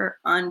forgive her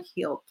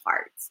unhealed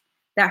parts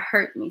that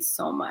hurt me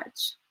so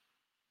much.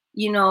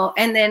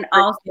 And then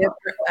also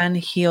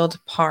Unhealed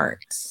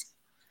parts,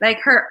 like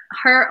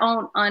her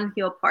own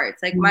unhealed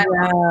parts, like my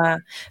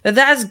mom. But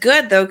that's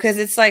good though, because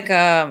it's like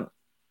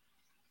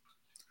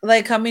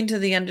coming to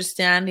the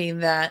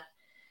understanding that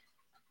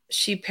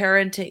she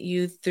parented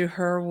you through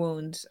her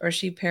wounds, or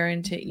she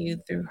parented you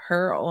through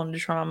her own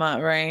trauma,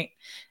 right?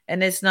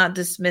 And it's not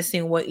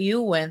dismissing what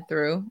you went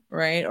through,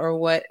 right? Or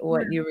what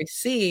you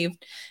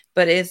received,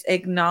 but it's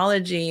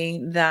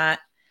acknowledging that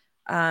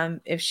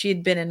if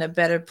she'd been in a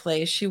better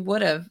place, she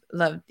would have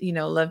loved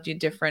you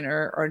different,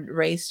 or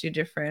raised you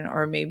different,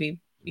 or maybe,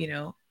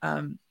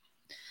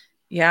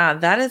 yeah,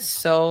 that is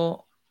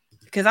so,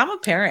 because I'm a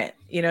parent,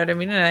 you know what I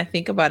mean? And I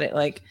think about it,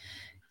 like,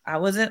 I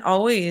wasn't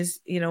always,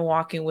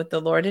 walking with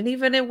the Lord. And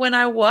even when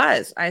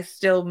I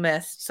still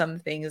messed some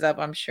things up,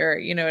 I'm sure,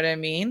 you know what I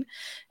mean?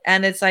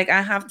 And it's like,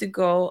 I have to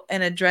go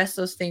and address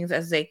those things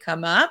as they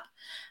come up.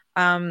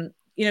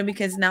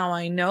 Because now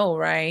I know,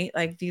 right?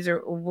 Like these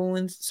are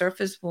wounds,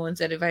 surface wounds,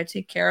 that if I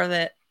take care of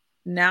it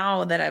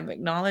now that I've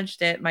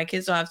acknowledged it, my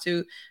kids don't have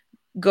to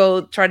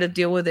go try to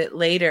deal with it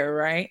later,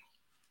 right?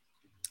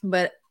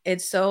 But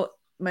it's so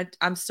much,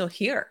 I'm still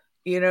here.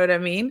 You know what I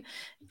mean?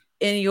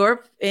 In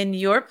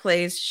your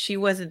place, she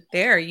wasn't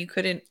there. You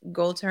couldn't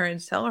go to her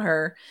and tell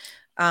her,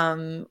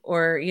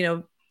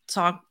 or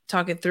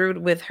talk it through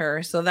with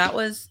her. So that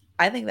was,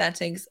 I think that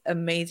takes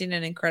amazing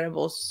and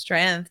incredible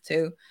strength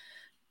to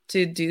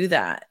do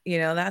that.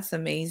 That's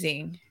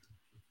amazing.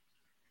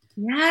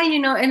 Yeah,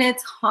 and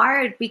it's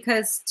hard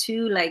because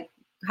too, like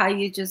how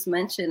you just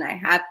mentioned, I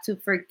have to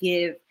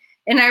forgive.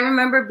 And I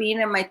remember being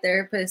in my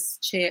therapist's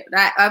chair.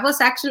 I was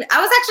actually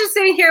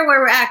sitting here where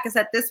we're at, because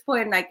at this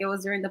point, like, it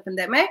was during the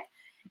pandemic.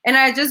 And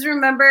I just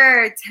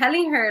remember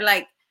telling her,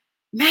 like,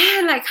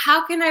 man, like,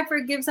 how can I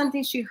forgive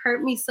something? She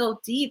hurt me so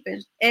deep.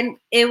 And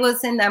it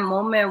was in that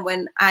moment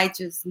when I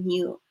just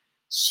knew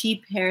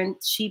she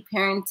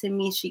parented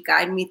me, she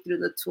guided me through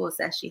the tools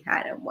that she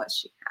had and what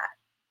she had.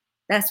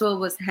 That's what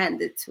was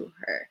handed to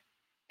her.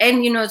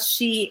 And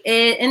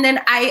and then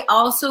I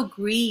also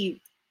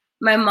grieved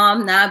my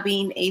mom not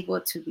being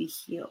able to be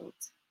healed,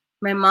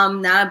 my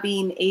mom not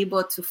being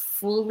able to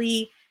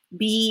fully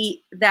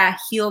be that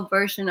healed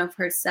version of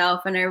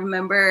herself. And I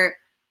remember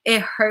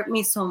it hurt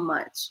me so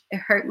much. It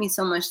hurt me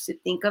so much to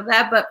think of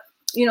that. But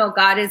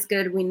God is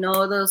good. We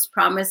know those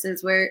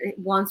promises where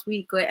once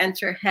we go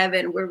enter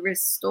heaven, we're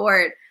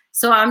restored.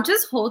 So I'm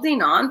just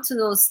holding on to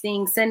those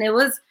things. And it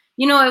was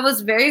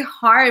very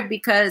hard,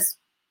 because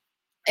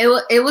it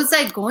was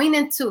like going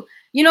into,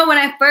 when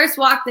I first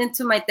walked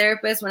into my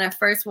therapist, when I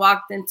first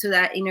walked into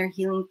that inner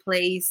healing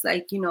place,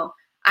 like,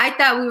 I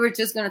thought we were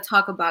just going to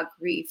talk about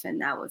grief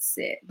and that was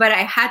it. But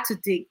I had to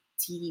dig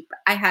deep.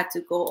 I had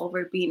to go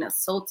over being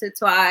assaulted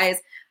twice.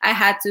 I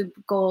had to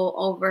go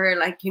over,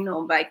 like,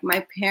 like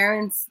my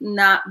parents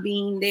not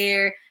being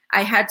there.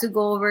 I had to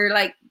go over,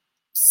 like,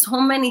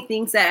 so many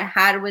things that I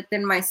had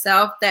within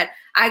myself, that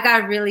I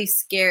got really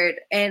scared.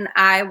 And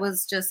I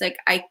was just like,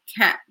 I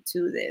can't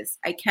do this.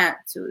 I can't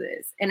do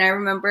this. And I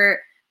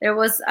remember there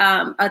was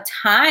a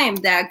time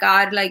that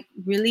God, like,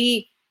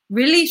 really,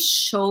 really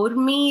showed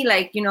me,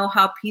 like,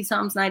 how P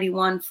Psalms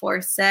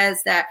 91:4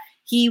 says that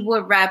he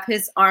would wrap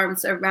his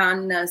arms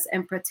around us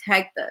and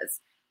protect us.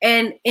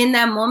 And in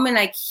that moment,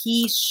 like,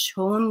 he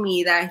showed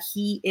me that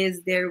he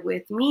is there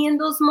with me in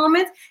those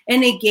moments.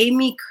 And it gave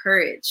me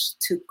courage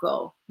to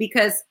go,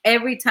 because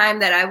every time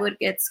that I would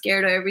get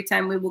scared, or every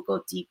time we would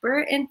go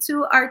deeper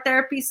into our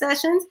therapy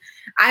sessions,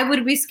 I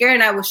would be scared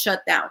and I would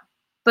shut down.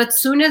 But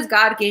soon as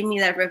God gave me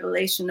that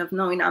revelation of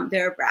knowing I'm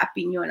there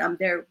wrapping you and I'm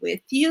there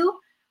with you,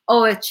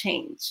 oh, it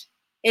changed.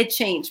 It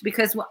changed,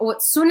 because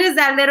as soon as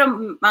that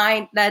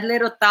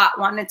little thought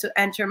wanted to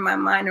enter my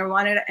mind, or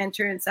wanted to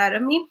enter inside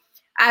of me,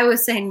 I would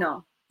say,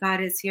 no,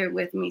 God is here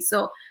with me.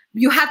 So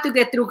you have to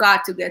get through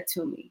God to get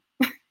to me.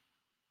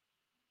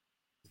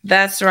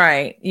 That's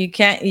right. You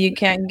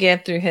can't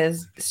get through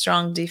his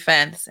strong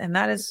defense. And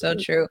that is so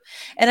true.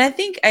 And I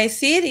think I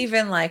see it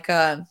even like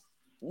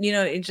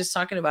just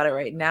talking about it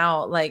right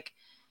now, like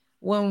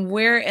when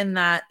we're in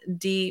that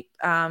deep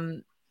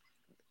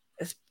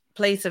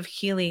place of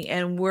healing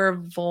and we're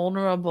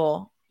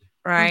vulnerable,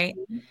 right?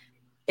 Mm-hmm.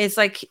 It's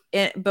like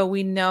but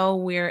we know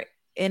we're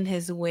in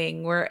his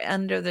wing. We're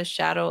under the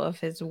shadow of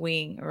his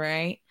wing,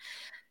 right?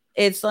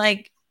 It's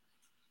like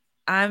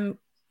I'm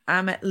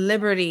I'm at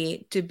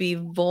liberty to be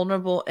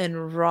vulnerable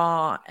and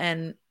raw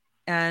and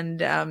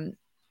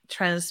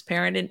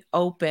transparent and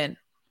open,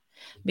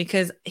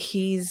 because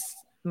he's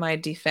my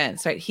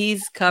defense, right?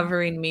 He's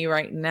covering me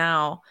right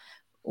now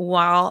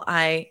while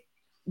I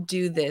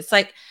do this.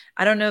 Like,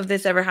 I don't know if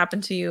this ever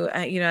happened to you,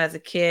 as a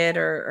kid,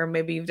 or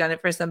maybe you've done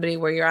it for somebody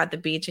where you're at the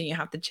beach and you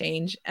have to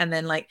change, and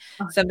then like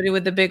somebody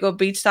with the big old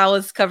beach towel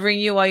is covering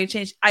you while you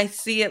change. I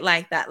see it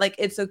like that. Like,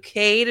 it's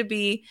okay to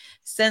be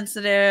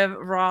sensitive,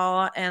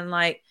 raw, and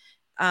like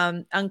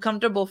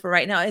uncomfortable for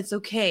right now. It's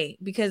okay,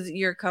 because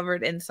you're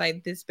covered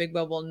inside this big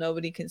bubble.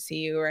 Nobody can see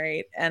you,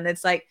 right? And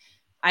it's like,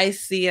 I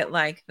see it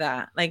like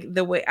that. Like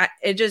the way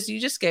you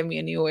just gave me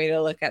a new way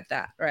to look at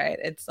that, right?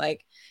 It's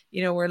like,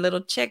 we're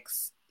little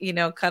chicks,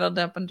 cuddled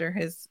up under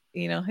his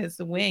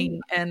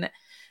wing. And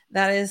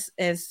that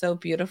is so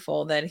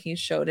beautiful that he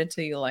showed it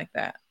to you like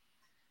that.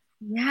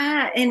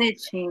 Yeah, and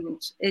it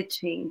changed. It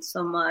changed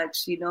so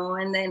much,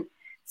 and then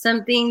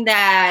something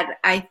that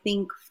I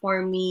think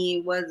for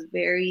me was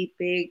very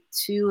big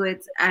too.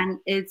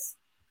 It's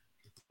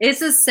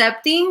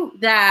accepting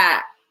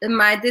that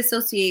my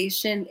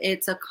dissociation,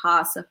 it's a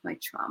cause of my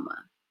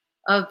trauma,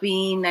 of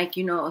being, like,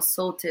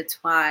 assaulted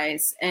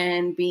twice,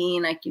 and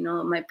being, like,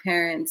 my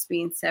parents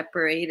being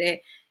separated.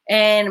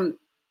 And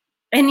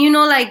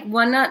like,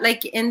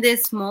 like, in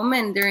this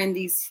moment, during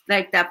these,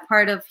 like, that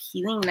part of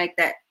healing, like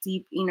that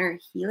deep inner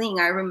healing,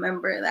 I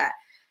remember that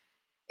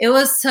it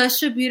was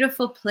such a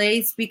beautiful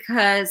place,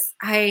 because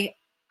I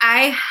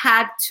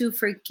had to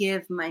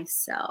forgive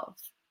myself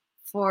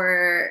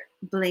for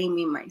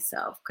blaming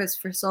myself, because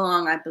for so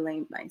long I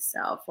blamed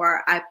myself,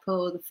 or I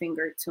pulled the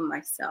finger to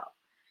myself,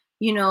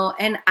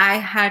 and I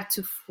had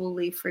to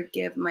fully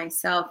forgive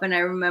myself. And I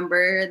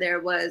remember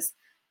there was,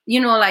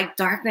 like,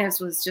 darkness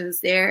was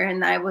just there,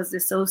 and I was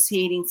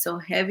dissociating so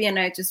heavy. And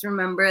I just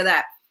remember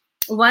that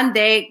one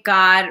day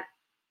God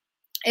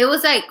it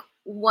was like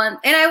one,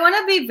 and I want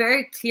to be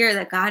very clear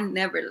that God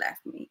never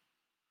left me.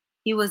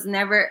 He was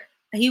never,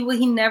 he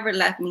never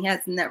left me. He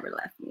has never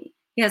left me.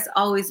 He has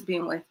always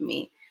been with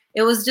me.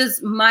 It was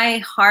just my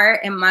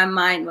heart and my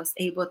mind was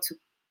able to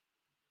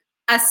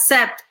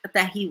accept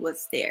that he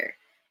was there.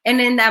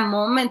 And in that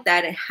moment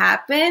that it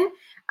happened,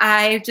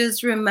 I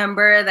just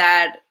remember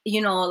that,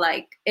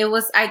 like it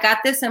was, I got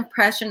this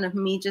impression of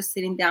me just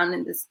sitting down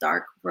in this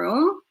dark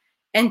room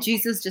and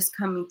Jesus just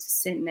coming to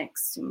sit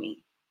next to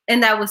me.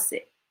 And that was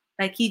it.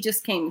 Like he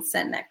just came and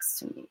sat next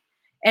to me.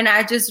 And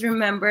I just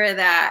remember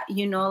that,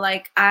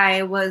 like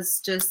I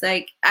was just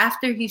like,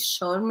 after he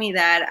showed me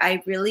that,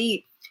 I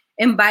really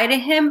invited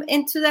him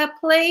into that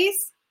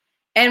place.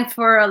 And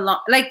for a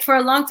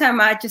long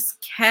time I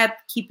just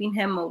kept keeping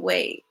him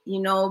away,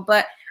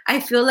 but I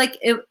feel like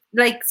it,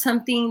 like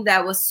something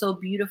that was so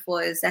beautiful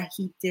is that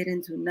he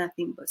didn't do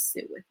nothing but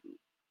sit with me.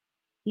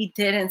 He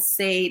didn't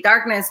say,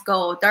 darkness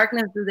go,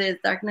 darkness do this,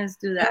 darkness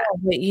do No, that.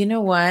 but you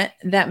know what?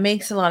 That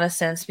makes a lot of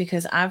sense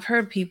because I've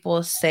heard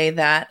people say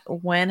that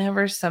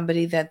whenever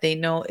somebody that they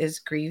know is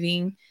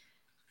grieving,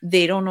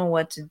 they don't know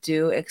what to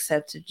do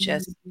except to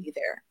just Mhm. be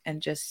there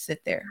and just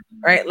sit there.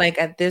 Right? Like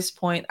at this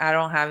point, I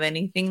don't have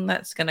anything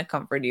that's going to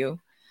comfort you.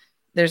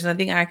 There's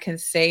nothing I can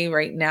say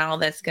right now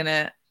that's going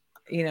to,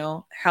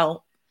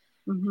 help,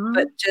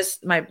 but Mhm.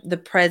 just the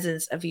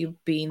presence of you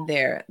being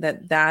there,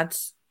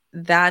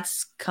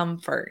 that's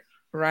comfort,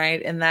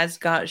 right? And that's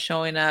God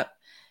showing up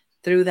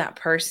through that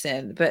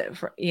person. But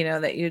for,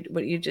 that you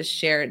what you just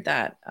shared,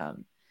 that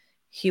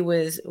he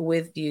was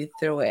with you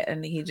through it,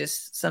 and he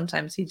just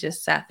sometimes he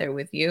just sat there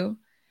with you.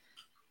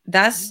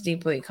 That's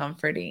deeply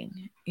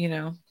comforting. It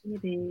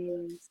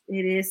is.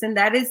 It is. And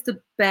that is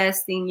the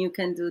best thing you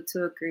can do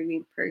to a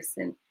grieving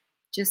person.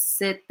 Just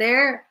sit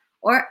there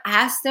or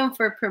ask them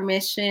for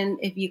permission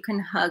if you can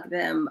hug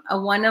them.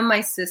 One of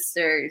my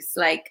sisters,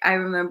 like, I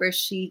remember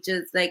she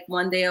just, like,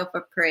 one day of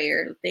a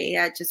prayer,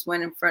 they just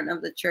went in front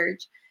of the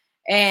church.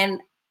 And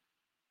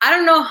I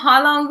don't know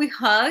how long we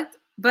hugged,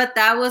 but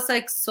that was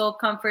like so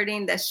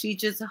comforting that she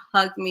just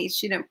hugged me.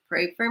 She didn't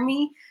pray for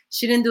me.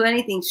 She didn't do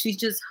anything. She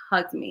just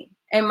hugged me.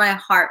 And my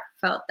heart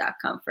felt that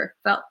comfort,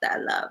 felt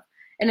that love.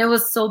 And it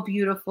was so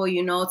beautiful.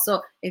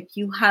 So if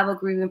you have a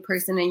grieving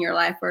person in your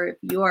life, or if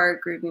you are a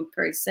grieving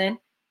person,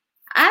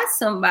 ask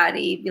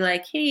somebody, be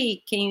like,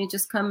 hey, can you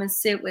just come and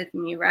sit with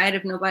me, right?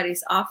 If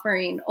nobody's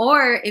offering,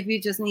 or if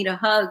you just need a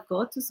hug,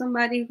 go to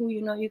somebody who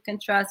you can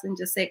trust and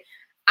just say,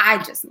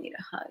 I just need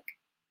a hug.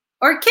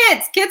 Or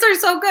kids are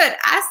so good.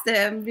 Ask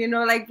them,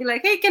 like, be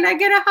like, hey, can I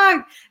get a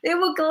hug? They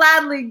will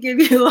gladly give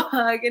you a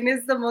hug. And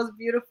it's the most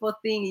beautiful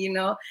thing.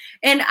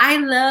 And I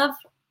love,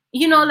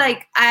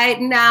 like,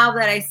 now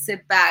that I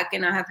sit back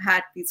and I have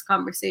had these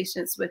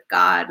conversations with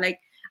God, like,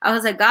 I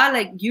was like, God,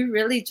 like, you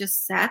really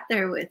just sat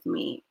there with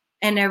me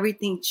and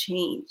everything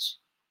changed.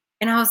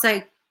 And I was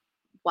like,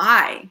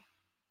 why?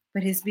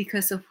 But it's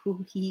because of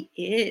who he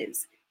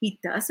is. He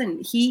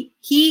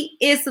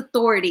is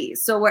authority.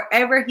 So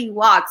wherever he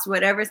walks,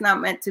 whatever's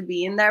not meant to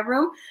be in that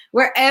room,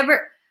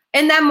 wherever,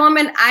 in that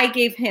moment, I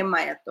gave him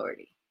my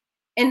authority.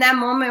 In that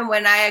moment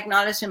when I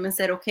acknowledged him and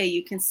said, okay,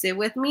 you can sit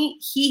with me,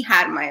 he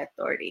had my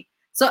authority.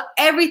 So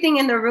everything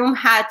in the room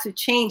had to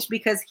change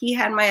because he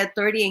had my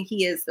authority and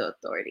he is the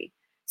authority.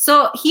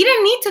 So he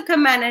didn't need to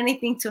command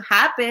anything to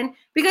happen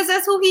because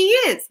that's who he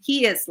is.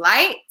 He is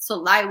light. So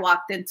light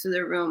walked into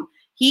the room.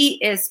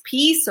 He is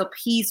peace. So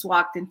peace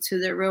walked into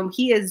the room.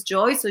 He is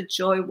joy. So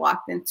joy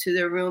walked into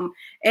the room.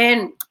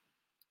 And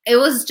it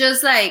was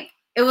just like,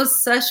 it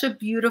was such a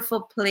beautiful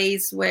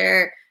place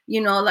where,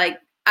 like,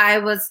 I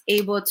was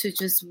able to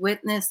just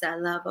witness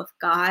that love of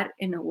God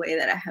in a way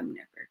that I have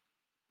never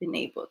been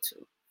able to.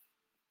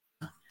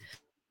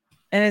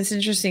 And it's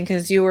interesting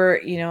because you were,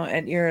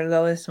 at your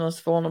lowest,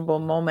 most vulnerable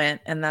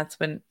moment, and that's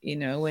when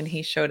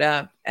he showed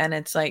up, and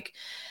it's like,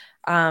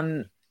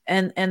 um,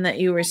 and that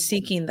you were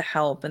seeking the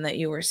help, and that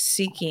you were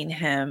seeking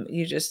him.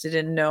 You just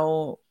didn't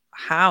know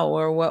how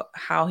or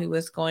how he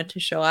was going to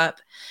show up,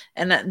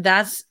 and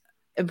that's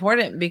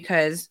important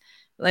because,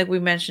 like we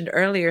mentioned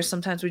earlier,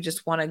 sometimes we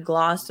just want to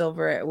gloss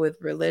over it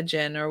with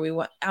religion, or we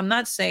want. I'm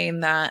not saying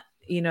that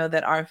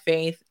that our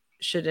faith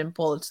shouldn't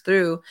pull us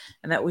through,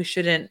 and that we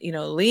shouldn't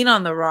lean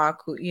on the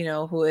rock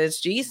who is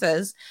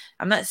Jesus.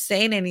 I'm not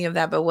saying any of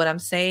that, but what I'm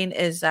saying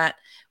is that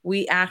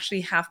we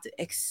actually have to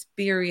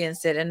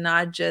experience it and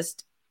not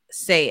just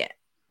say it.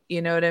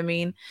 You know what I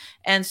mean?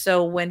 And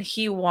so when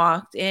he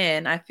walked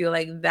in, I feel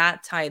like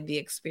that tied the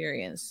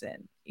experience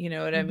in. You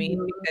know what I mean?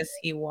 Mhm. Because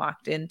he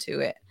walked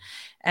into it.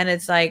 And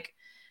it's like,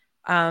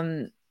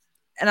 um,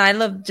 and I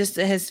love just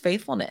his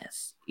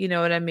faithfulness. You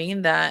know what I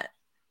mean? That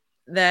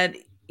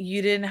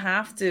you didn't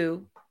have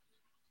to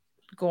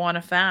go on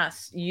a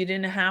fast. You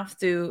didn't have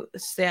to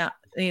stay,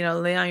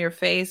 lay on your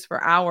face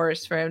for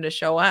hours for him to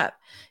show up.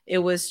 It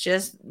was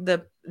just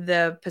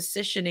the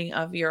positioning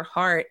of your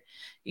heart,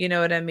 you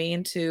know what I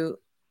mean, to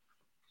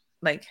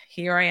like,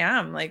 here I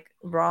am, like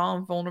raw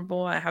and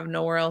vulnerable. I have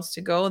nowhere else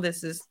to go.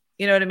 This is,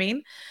 you know what I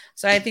mean?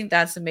 So I think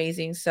that's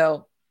amazing.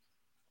 So,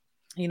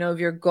 if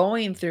you're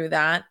going through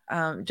that,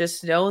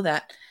 just know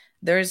that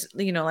there's,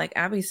 like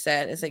Abby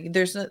said, it's like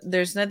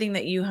there's nothing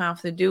that you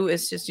have to do.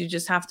 It's just, you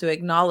just have to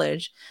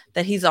acknowledge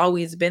that he's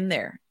always been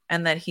there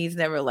and that he's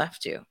never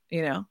left you.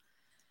 And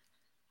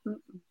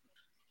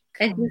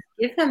Come just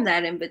give him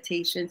that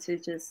invitation to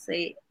just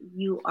say,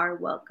 you are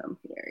welcome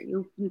here.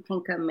 You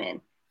can come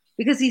in.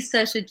 Because he's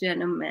such a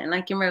gentleman.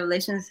 Like in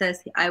Revelation it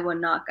says, I will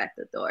knock at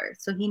the door.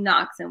 So he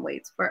knocks and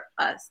waits for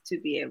us to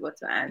be able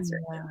to answer.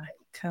 Yeah,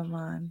 come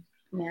on.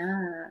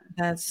 Yeah.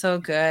 That's so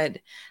good.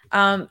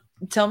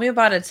 Tell me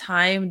about a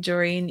time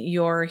during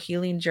your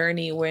healing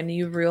journey when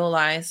you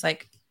realized,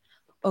 like,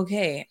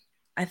 okay,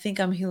 I think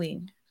I'm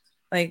healing.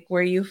 Like,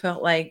 where you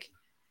felt like,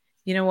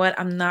 you know what,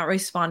 I'm not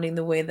responding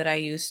the way that I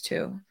used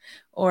to.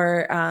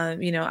 Or,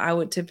 I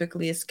would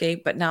typically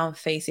escape, but now I'm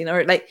facing,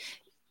 or like,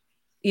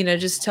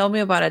 just tell me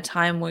about a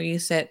time where you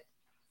said,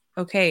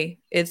 okay,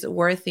 it's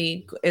worth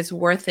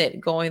it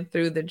going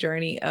through the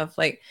journey of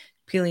like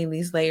peeling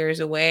these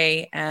layers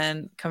away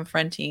and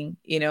confronting,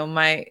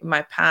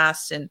 my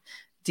past and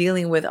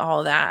dealing with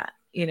all that.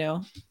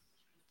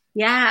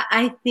 Yeah,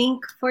 I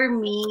think for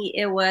me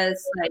it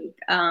was like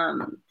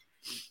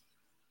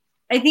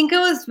I think it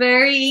was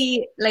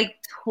very like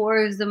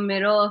towards the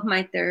middle of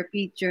my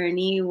therapy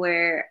journey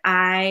where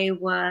I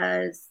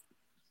was,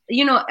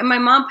 and my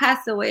mom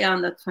passed away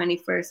on the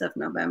 21st of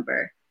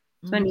November,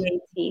 Mm,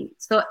 2018.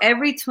 So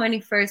every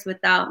 21st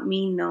without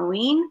me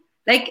knowing,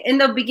 like in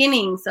the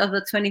beginnings of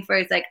the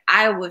 21st, like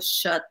I was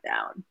shut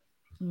down.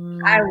 I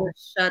mm,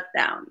 was shut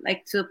down,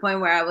 like to the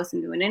point where I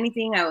wasn't doing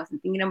anything. I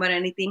wasn't thinking about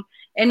anything.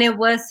 And it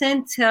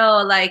wasn't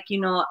until like,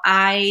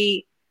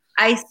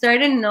 I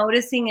started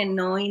noticing and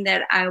knowing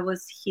that I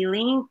was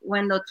healing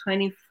when the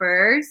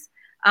 21st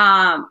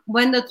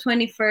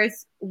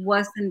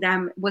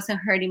wasn't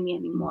hurting me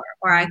anymore,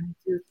 or I could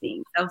do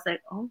things. I was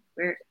like, oh,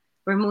 we're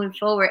moving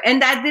forward.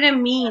 And that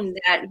didn't mean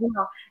that,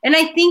 and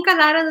I think a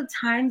lot of the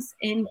times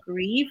in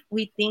grief,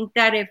 we think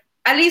that if,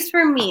 at least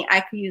for me,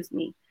 I could use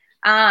me,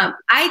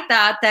 I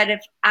thought that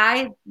if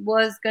I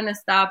was gonna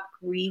stop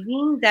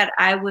grieving, that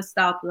I would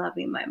stop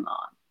loving my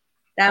mom.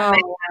 That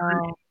meant oh, that my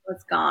mom wow.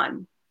 was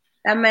gone.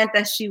 That meant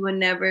that she would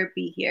never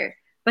be here.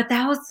 But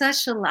that was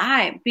such a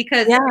lie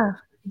because Yeah.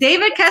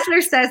 David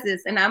Kessler says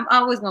this, and I'm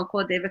always gonna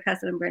quote David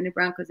Kessler and Brene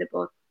Brown because they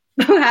both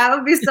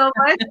have me so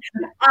much.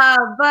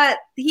 But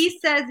he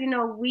says,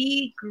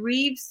 we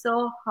grieve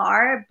so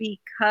hard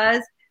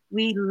because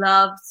we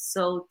love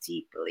so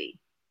deeply.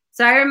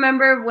 So I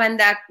remember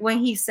when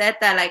he said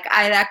that, like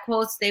that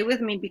quote stayed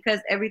with me because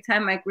every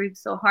time I grieved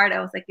so hard, I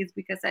was like, it's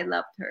because I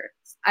loved her.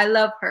 I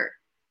love her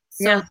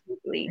so Yeah.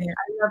 deeply. Yeah.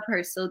 I love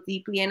her so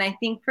deeply. And I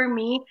think for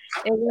me,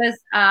 it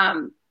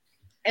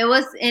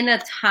was in a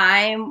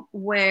time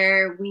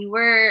where we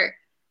were,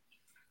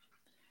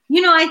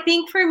 I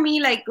think for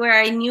me, like where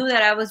I knew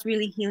that I was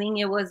really healing,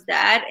 it was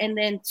that. And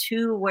then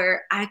two,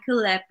 where I could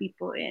let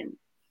people in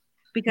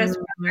because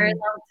for a very Mhm.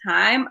 long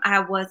time, I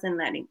wasn't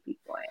letting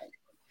people in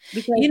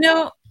because, You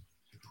know,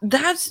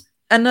 that's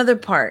another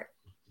part.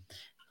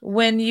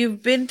 When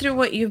you've been through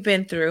what you've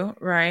been through,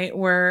 right?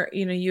 Where,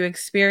 you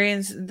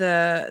experienced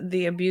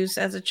the abuse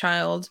as a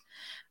child,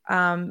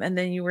 and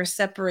then you were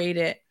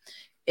separated.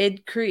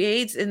 It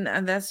creates, and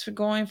that's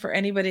going for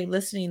anybody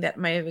listening that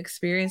might have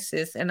experienced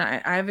this, and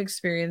I've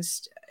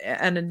experienced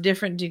at a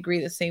different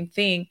degree the same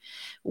thing,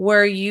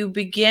 where you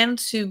begin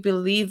to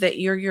believe that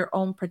you're your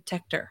own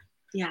protector,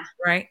 yeah.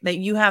 right? That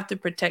you have to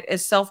protect.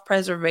 It's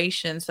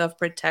self-preservation,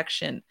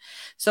 self-protection.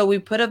 So we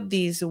put up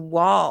these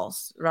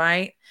walls,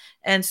 right?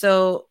 And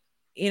so,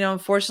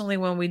 unfortunately,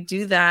 when we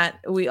do that,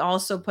 we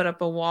also put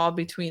up a wall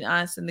between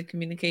us and the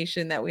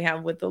communication that we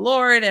have with the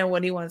Lord and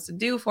what he wants to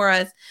do for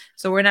us.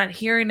 So we're not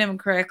hearing him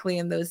correctly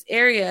in those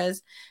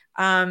areas.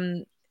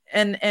 um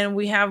and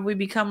we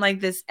become like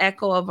this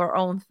echo of our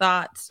own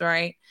thoughts,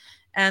 right?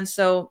 And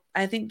so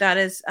I think that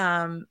is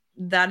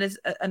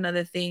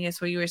another thing, is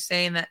what you were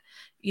saying, that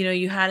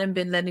you hadn't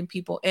been letting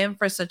people in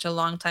for such a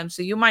long time.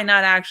 So you might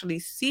not actually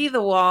see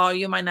the wall.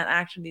 You might not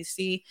actually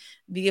see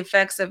the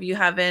effects of you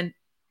haven't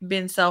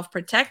been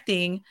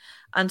self-protecting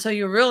until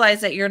you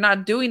realize that you're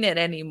not doing it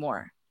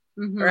anymore.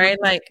 Mm-hmm. Right?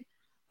 Like,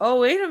 oh,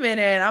 wait a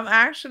minute. I'm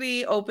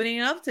actually opening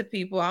up to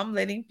people. I'm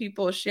letting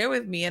people share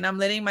with me, and I'm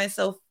letting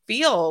myself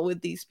feel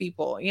with these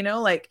people,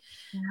 like,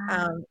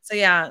 Yeah. so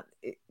yeah,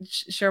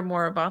 share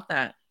more about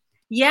that.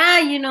 Yeah,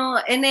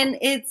 and then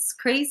it's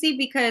crazy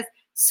because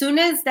soon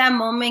as that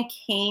moment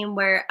came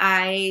where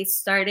I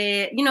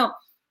started,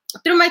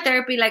 through my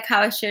therapy, like how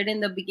I shared in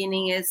the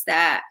beginning, is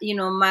that,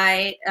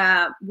 my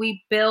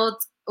we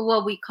built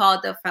what we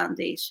call the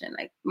foundation.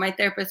 Like my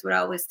therapist would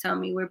always tell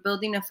me, we're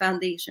building a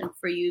foundation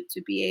for you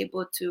to be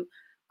able to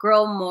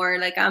grow more.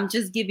 Like I'm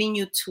just giving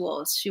you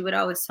tools. She would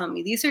always tell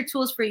me, these are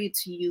tools for you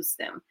to use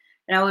them.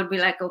 And I would be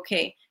like,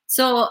 okay.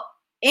 So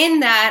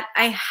in that,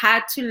 I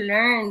had to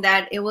learn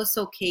that it was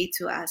okay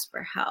to ask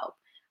for help.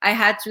 I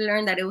had to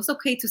learn that it was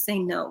okay to say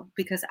no,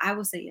 because I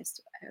would say yes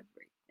to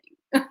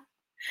everything.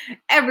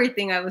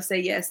 Everything I would say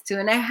yes to.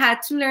 And I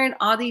had to learn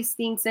all these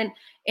things. And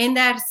in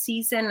that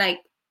season, like,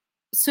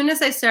 as soon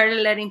as I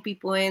started letting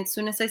people in, as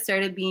soon as I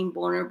started being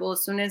vulnerable,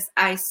 as soon as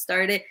I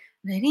started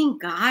letting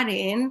God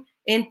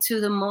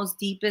into the most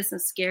deepest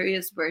and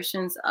scariest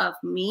versions of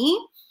me,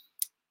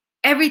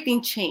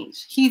 everything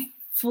changed. He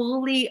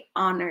fully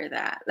honored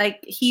that. Like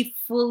he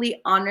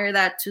fully honored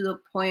that to the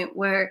point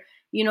where,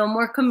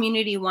 more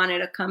community wanted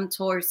to come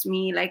towards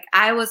me. Like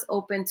I was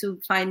open to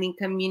finding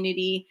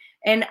community.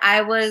 And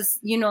I was,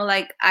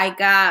 like I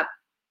got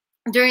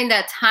during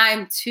that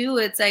time too,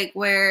 it's like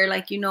where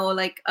like,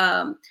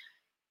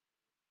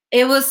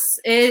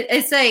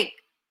 it's like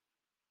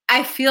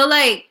I feel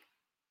like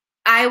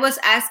I was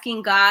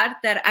asking God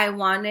that I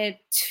wanted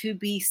to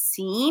be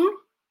seen.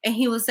 And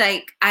he was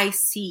like, I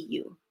see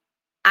you.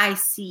 I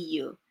see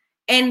you.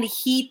 And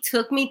he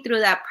took me through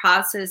that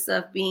process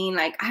of being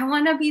like, I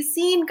want to be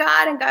seen,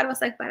 God. And God was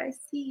like, but I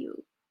see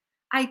you.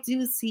 I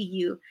do see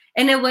you.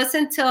 And it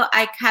wasn't until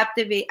like,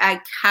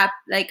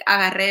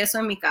 agarré eso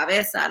en mi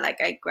cabeza,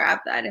 like I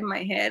grabbed that in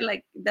my head,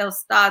 like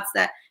those thoughts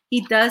that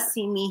he does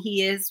see me,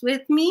 he is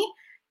with me,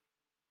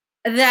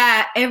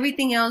 that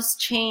everything else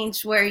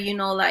changed where,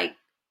 like,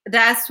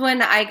 that's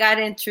when I got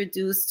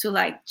introduced to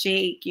like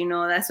Jake,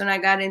 that's when I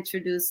got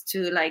introduced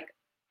to like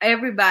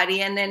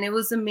everybody. And then it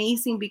was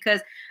amazing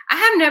because I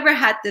have never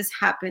had this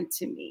happen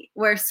to me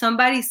where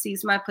somebody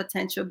sees my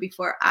potential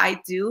before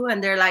I do.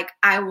 And they're like,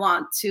 I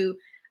want to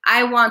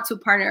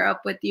partner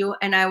up with you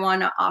and I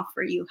want to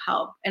offer you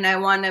help. And I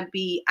want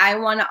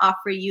to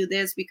offer you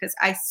this because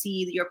I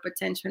see your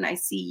potential and I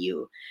see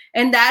you.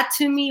 And that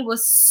to me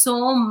was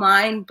so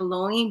mind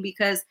blowing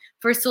because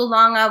for so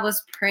long I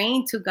was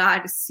praying to God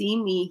to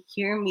see me,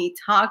 hear me,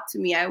 talk to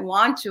me. I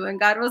want you. And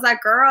God was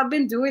like, girl, I've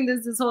been doing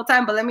this whole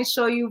time, but let me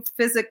show you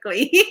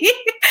physically.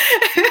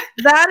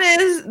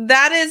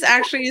 That is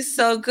actually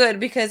so good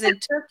because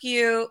it took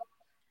you.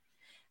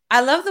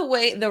 I love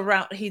the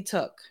route he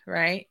took,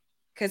 right?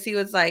 Because he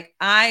was like,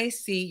 I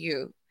see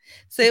you.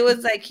 So it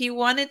was like he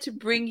wanted to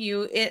bring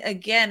you in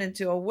again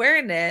into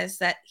awareness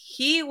that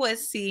he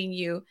was seeing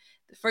you,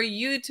 for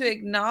you to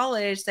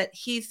acknowledge that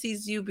he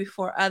sees you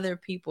before other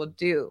people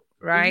do,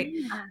 right?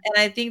 Yeah. And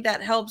I think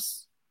that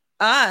helps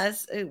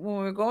us when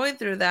we're going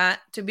through that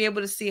to be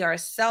able to see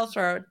ourselves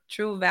for our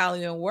true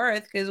value and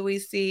worth because we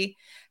see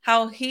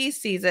how he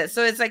sees it.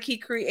 So it's like he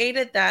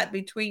created that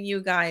between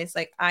you guys,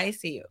 like, I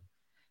see you,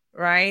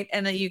 right?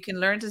 And then you can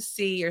learn to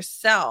see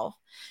yourself.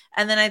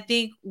 And then I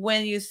think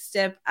when you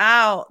step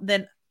out,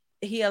 then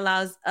he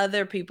allows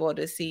other people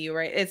to see you,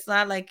 right? It's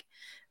not like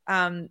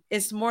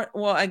it's more,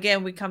 well,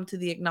 again, we come to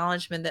the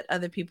acknowledgement that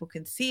other people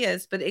can see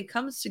us, but it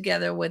comes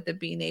together with the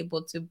being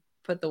able to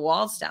put the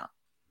walls down,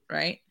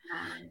 right?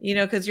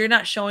 Because you're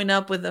not showing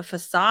up with a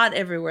facade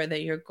everywhere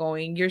that you're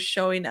going. You're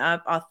showing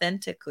up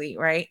authentically,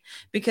 right?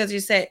 Because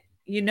you say,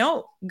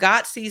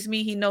 God sees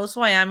me. He knows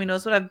who I am. He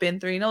knows what I've been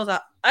through. He knows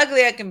how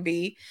ugly I can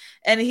be.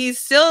 And he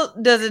still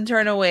doesn't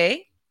turn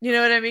away. You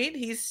know what I mean?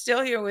 He's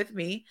still here with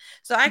me.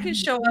 So I can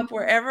show up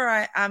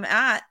wherever I'm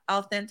at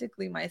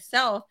authentically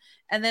myself.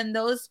 And then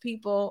those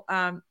people,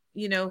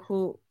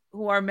 who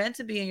are meant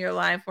to be in your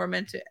life, who are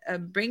meant to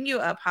bring you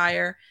up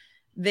higher,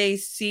 they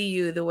see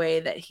you the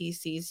way that he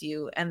sees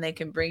you and they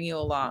can bring you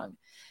along.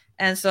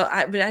 And so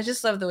I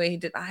just love the way he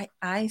did.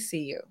 I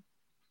see you.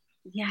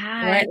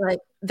 Yeah. Right. Like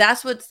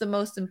that's what's the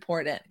most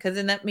important. Cause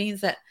then that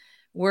means that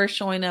we're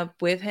showing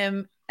up with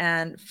him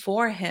and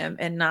for him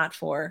and not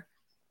for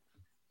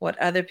what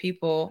other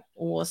people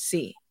will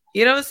see.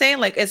 You know what I'm saying?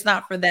 Like it's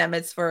not for them.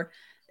 It's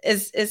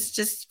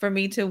just for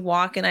me to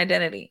walk in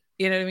identity.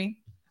 You know what I mean?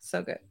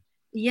 So good.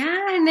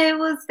 Yeah, and it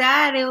was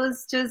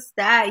just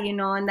that, in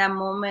that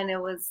moment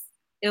it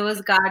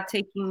was God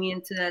taking me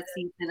into that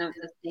season of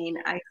just saying,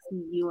 I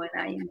see you and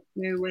I am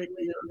here with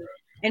you.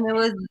 And it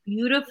was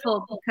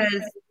beautiful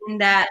because in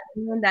that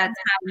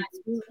time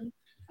too,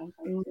 I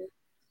think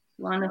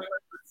one of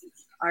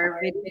our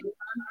videos,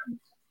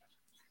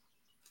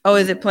 Oh,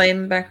 is it playing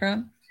in the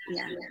background?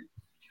 yeah.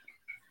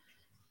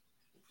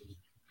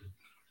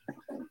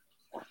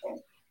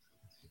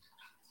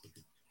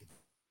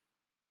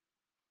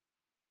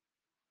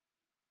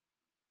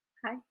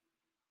 Hi.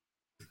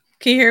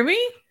 Can you hear me?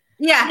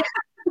 Yeah. I'm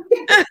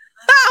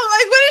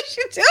like, what is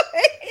she doing?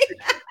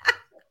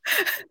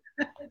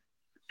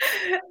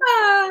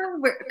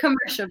 We're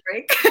commercial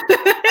break.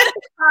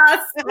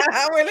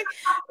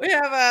 We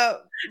have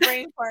a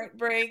brain fart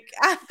break.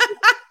 I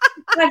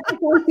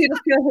just want you to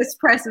feel his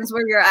presence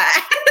where you're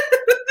at.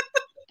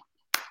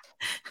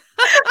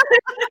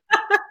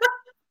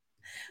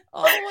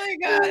 Oh my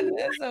god,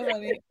 that's so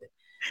funny.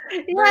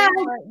 Yeah,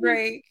 Brain fart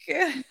break.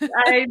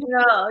 I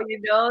know.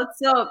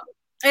 So,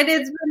 and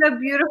it's been a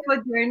beautiful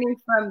journey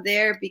from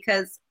there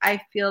because I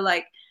feel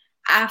like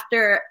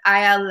after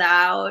I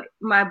allowed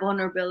my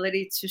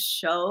vulnerability to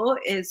show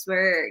is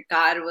where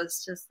God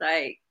was just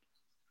like,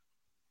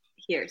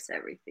 here's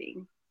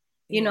everything.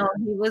 Yeah.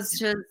 He was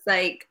just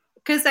like,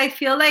 because I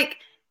feel like,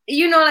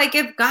 like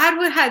if God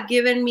would have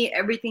given me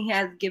everything he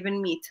has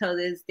given me till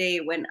this day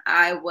when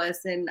I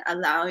wasn't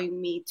allowing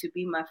me to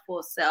be my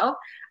full self,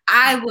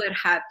 I would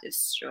have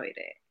destroyed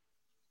it.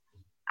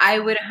 I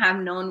would have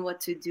known what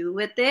to do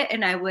with it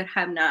and I would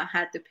have not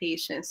had the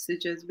patience to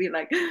just be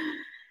like,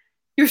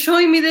 you're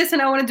showing me this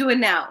and I want to do it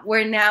now.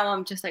 Where now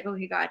I'm just like,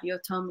 okay, God, you'll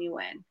tell me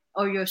when,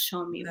 or you'll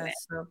show me when.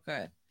 That's so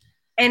good.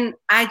 And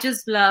I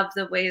just love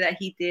the way that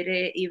he did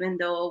it, even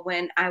though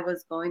when I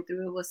was going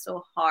through it was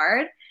so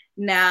hard.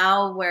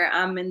 Now, where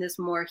I'm in this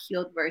more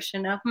healed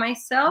version of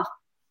myself,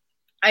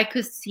 I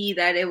could see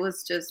that it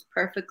was just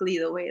perfectly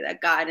the way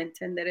that God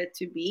intended it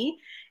to be.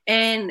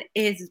 And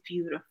it's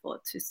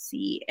beautiful to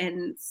see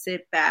and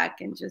sit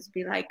back and just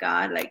be like,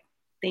 God, like,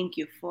 thank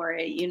you for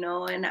it, you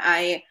know? And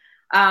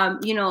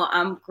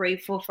I'm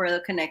grateful for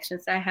the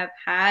connections I have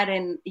had.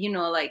 And,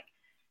 like,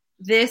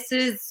 this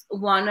is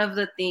one of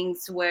the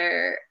things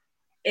where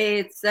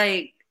it's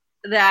like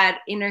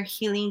that inner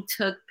healing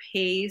took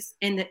place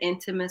in the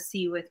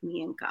intimacy with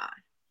me and God.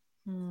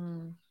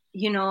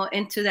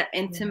 Into that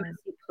intimacy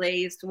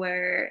place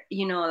where,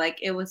 like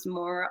it was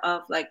more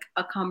of like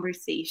a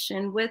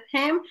conversation with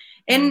him.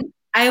 And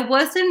I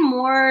wasn't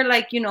more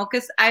like,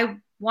 because I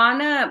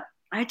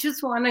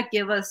just wanna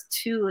give us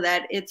too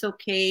that it's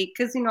okay.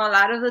 Because, a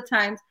lot of the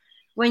times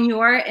when you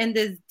are in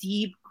this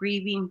deep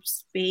grieving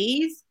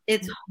space,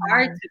 it's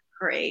hard to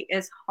pray,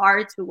 it's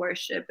hard to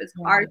worship, it's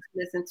hard to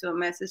listen to a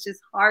message,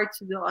 it's hard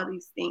to do all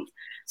these things.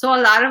 So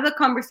a lot of the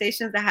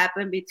conversations that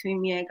happened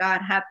between me and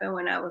God happened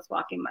when I was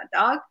walking my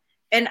dog.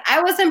 And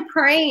I wasn't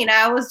praying,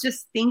 I was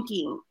just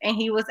thinking. And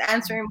he was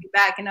answering me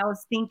back, and I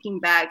was thinking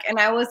back. And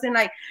I wasn't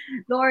like,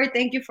 Lord,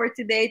 thank you for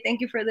today.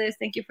 Thank you for this.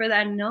 Thank you for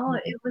that. No,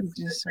 it was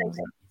just like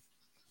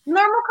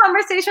normal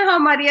conversation, how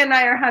Maria and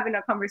I are having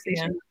a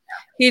conversation. Yeah.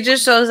 He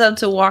just shows up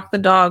to walk the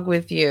dog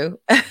with you.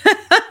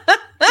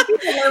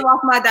 I walk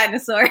my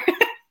dinosaur.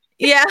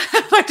 Yeah,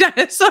 my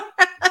dinosaur.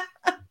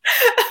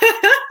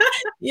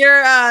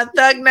 You're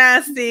Thug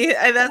Nasty.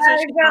 That's what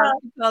she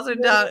calls her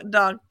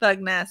dog Thug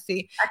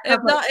Nasty.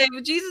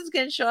 If Jesus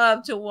can show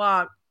up to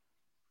walk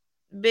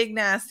Big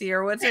Nasty,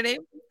 or what's her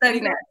name?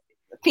 Thug Nasty.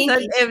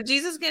 If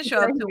Jesus can show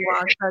up to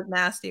walk Thug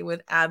Nasty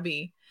with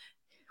Abby,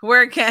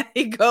 where can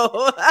he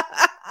go?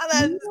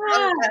 That's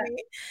so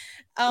funny.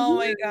 Oh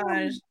my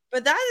gosh.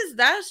 But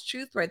that is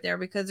truth right there,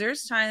 because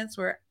there's times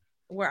where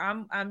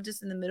I'm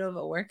just in the middle of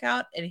a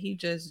workout and he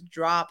just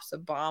drops a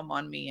bomb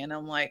on me and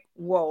I'm like,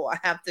 whoa, I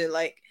have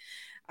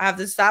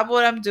to stop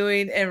what I'm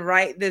doing and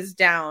write this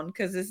down,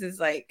 because this is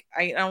like,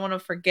 I don't want to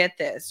forget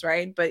this,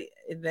 right? But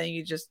then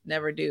you just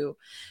never do.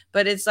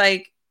 But it's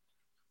like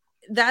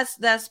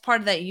that's part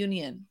of that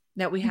union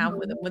that we have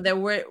with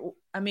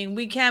him.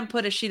 We can't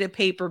put a sheet of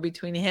paper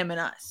between him and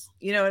us.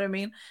 You know what I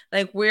mean?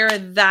 Like, we're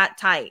that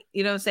tight.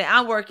 You know what I'm saying?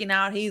 I'm working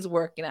out, he's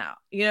working out.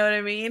 You know what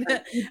I mean?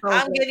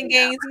 I'm getting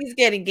gains, he's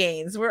getting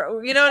gains.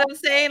 You know what I'm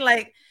saying?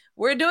 Like,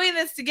 we're doing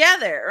this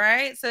together,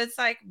 right? So it's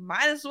like,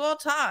 might as well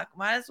talk,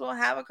 might as well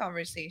have a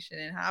conversation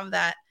and have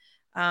that,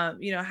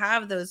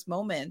 have those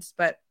moments.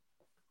 But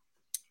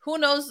who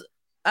knows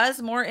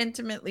us more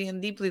intimately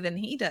and deeply than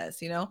he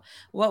does?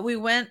 What we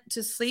went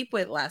to sleep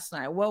with last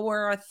night, what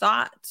were our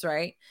thoughts,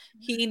 right?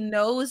 He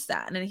knows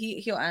that, and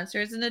he'll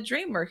answer us in a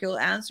dream, or he'll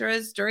answer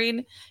us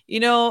during,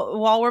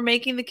 while we're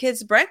making the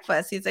kids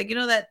breakfast. He's like,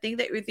 that thing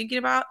that you're thinking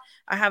about,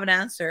 I have an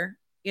answer.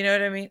 You know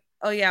what I mean?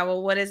 Oh yeah,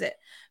 well, what is it?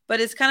 But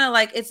it's kind of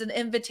like, it's an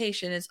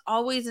invitation. It's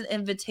always an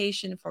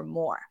invitation for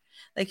more.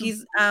 Like,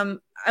 he's I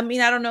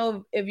don't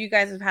know if you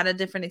guys have had a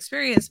different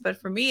experience,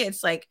 but for me,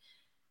 it's like,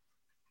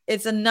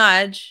 it's a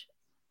nudge.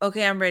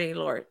 Okay, I'm ready,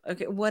 Lord.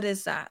 Okay, what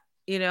is that?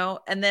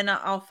 And then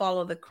I'll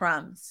follow the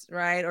crumbs,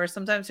 right? Or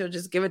sometimes he'll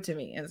just give it to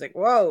me and it's like,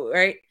 whoa,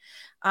 right?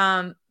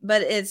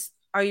 But it's,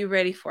 are you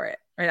ready for it?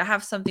 Right? I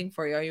have something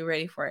for you. Are you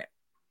ready for it?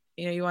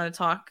 You want to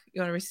talk?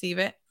 You want to receive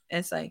it? And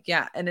it's like,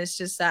 yeah. And it's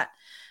just that,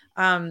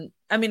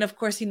 of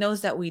course he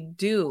knows that we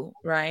do,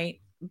 right?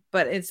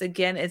 But it's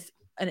an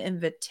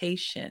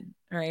invitation,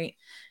 right?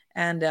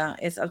 And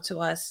it's up to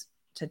us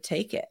to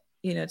take it,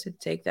 to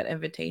take that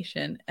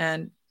invitation.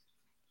 And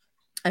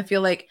I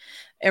feel like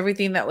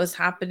everything that was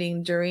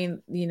happening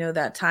during,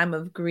 that time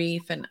of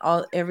grief, and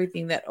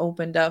everything that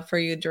opened up for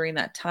you during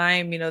that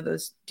time,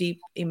 those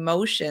deep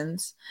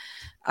emotions,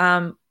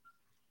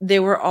 they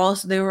were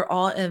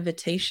all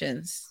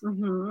invitations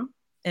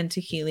into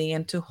healing,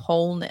 into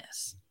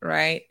wholeness,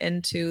 right?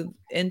 Into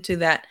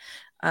that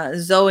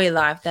Zoe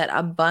life, that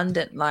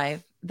abundant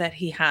life that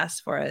he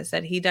has for us,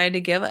 that he died to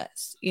give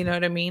us. You know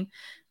what I mean?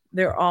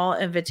 They're all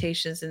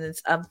invitations, and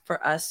it's up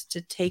for us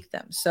to take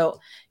them. So,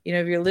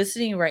 if you're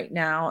listening right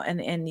now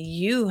and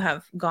you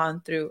have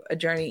gone through a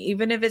journey,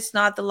 even if it's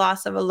not the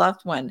loss of a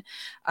loved one,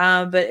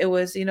 but it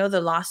was,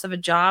 the loss of a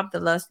job,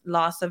 the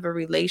loss of a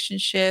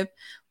relationship,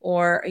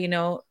 or,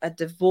 a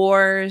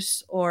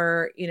divorce,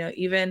 or,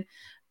 even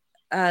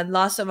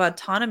loss of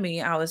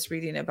autonomy, I was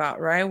reading about,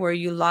 right? Where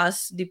you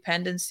lost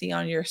dependency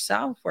on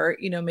yourself, or,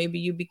 maybe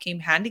you became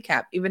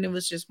handicapped, even if it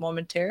was just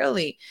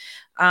momentarily.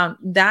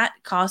 That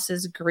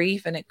causes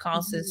grief, and it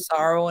causes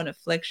sorrow and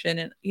affliction,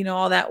 and,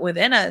 all that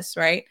within us,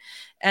 right?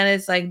 And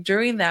it's like,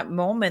 during that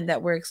moment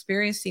that we're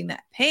experiencing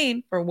that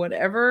pain for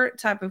whatever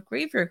type of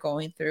grief you're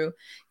going through,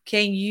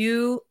 can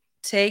you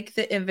take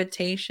the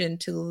invitation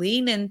to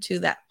lean into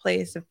that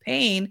place of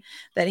pain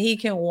that he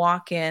can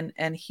walk in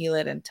and heal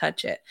it and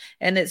touch it.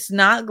 And it's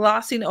not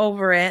glossing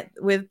over it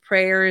with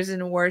prayers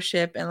and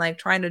worship and like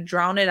trying to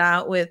drown it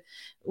out with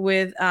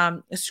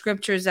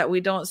scriptures that we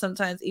don't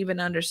sometimes even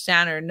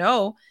understand or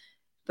know,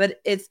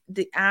 but it's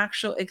the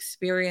actual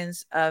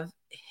experience of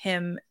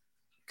him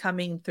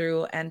coming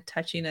through and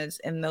touching us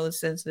in those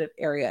sensitive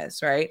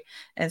areas, right?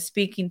 And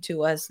speaking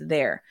to us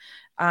there.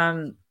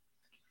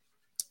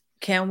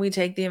 Can we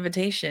take the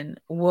invitation?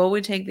 Will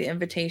we take the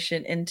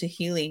invitation into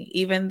healing,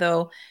 even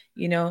though,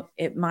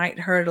 it might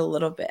hurt a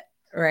little bit,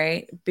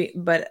 right?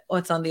 But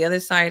what's on the other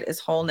side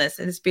is wholeness.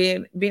 And it's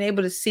being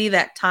able to see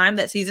that time,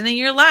 that season in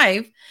your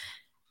life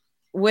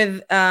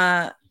with,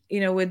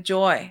 with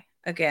joy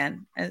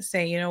again, and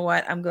say, you know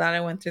what, I'm glad I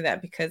went through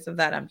that. Because of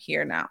that, I'm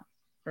here now.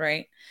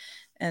 Right.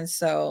 And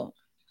so,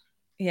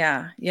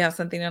 yeah, you have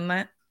something on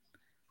that?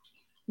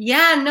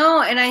 Yeah,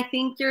 no. And I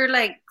think you're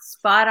like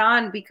spot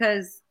on,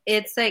 because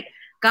it's like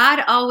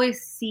God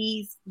always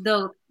sees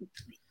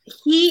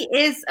he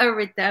is a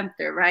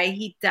redemptor, right?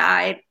 He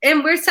died.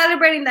 And we're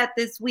celebrating that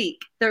this week,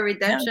 the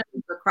redemption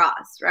of the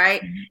cross,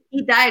 right? Mm-hmm.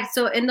 He died.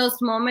 So in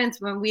those moments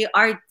when we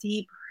are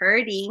deep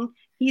hurting,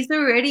 he's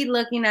already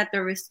looking at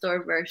the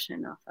restored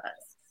version of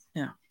us.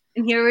 Yeah.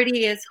 And he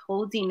already is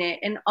holding it.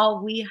 And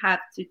all we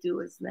have to do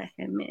is let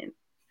him in.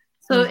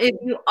 So if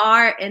you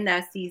are in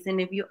that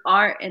season, if you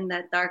are in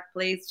that dark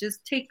place,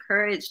 just take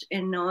courage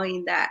in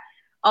knowing that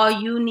all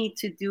you need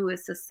to do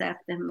is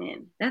accept him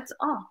in. That's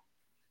all.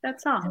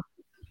 That's all.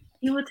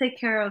 He will take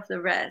care of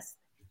the rest,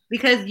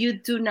 because you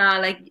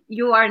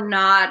are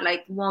not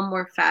like one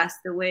more fast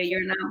away.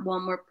 You're not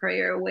one more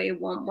prayer away,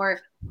 one more.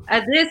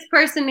 This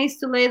person needs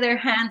to lay their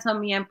hands on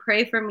me and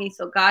pray for me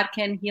so God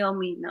can heal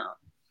me. No.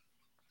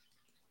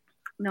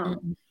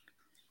 Mm-hmm.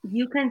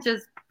 You can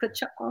just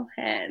put your own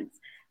hands.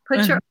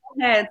 Put your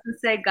own hands and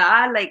say,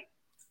 God, like,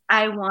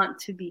 I want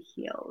to be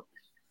healed.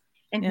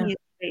 And he is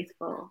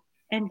faithful.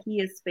 And he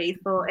is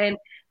faithful. And,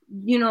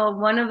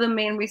 one of the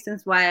main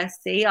reasons why I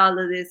say all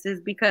of this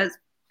is because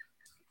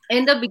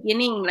in the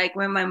beginning, like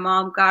when my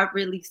mom got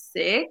really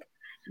sick,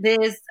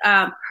 this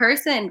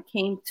person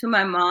came to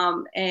my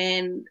mom.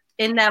 And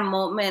in that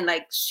moment,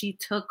 like, she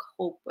took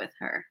hope with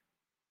her.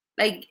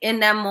 Like, in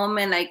that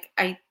moment, like,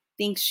 I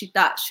think she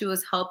thought she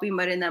was helping,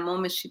 but in that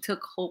moment, she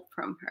took hope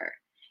from her.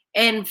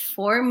 And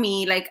for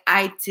me, like,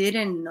 I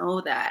didn't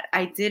know that.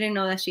 I didn't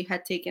know that she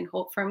had taken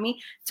hope from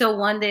me till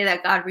one day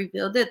that God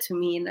revealed it to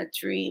me in a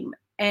dream.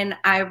 And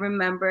I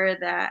remember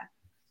that.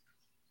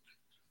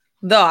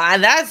 Though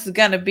that's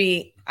going to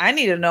be, I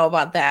need to know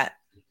about that.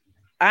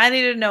 I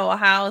need to know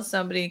how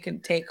somebody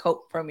can take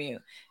hope from you.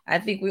 I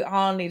think we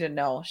all need to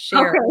know.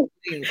 Share,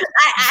 please.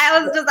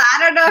 I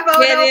don't know if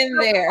I get in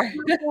there.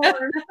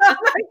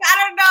 I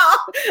don't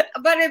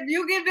know. But if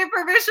you give me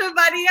permission,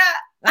 Maria.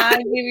 I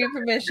give you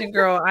permission,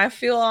 girl. I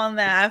feel on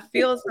that. I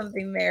feel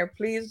something there.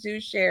 Please do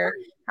share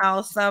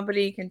how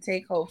somebody can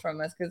take hope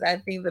from us, because I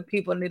think the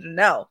people need to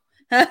know.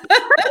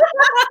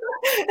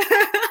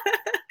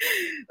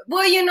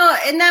 Well,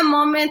 in that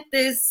moment,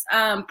 this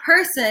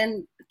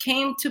person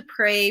came to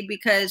pray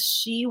because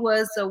she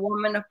was a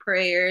woman of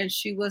prayer and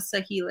she was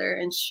a healer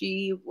and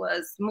she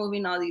was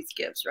moving all these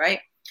gifts, right?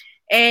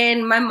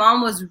 And my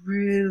mom was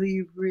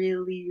really,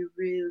 really,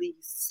 really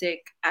sick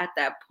at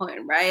that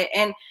point, right?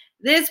 And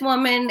this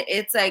woman,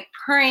 it's like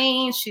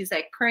praying, she's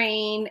like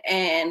praying,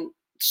 and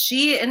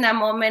she, in that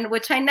moment,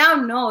 which I now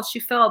know,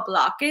 she felt a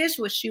blockage,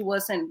 which she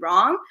wasn't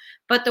wrong,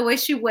 but the way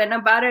she went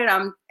about it,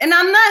 and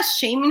I'm not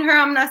shaming her.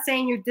 I'm not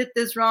saying you did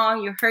this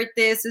wrong, you hurt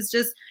this. It's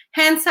just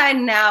hindsight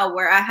now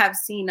where I have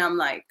seen, I'm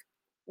like,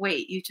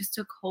 wait, you just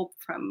took hope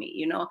from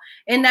me,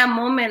 In that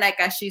moment, like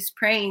as she's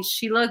praying,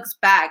 she looks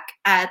back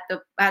at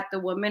the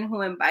woman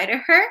who invited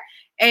her,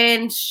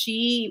 and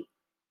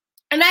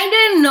I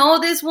didn't know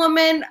this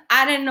woman.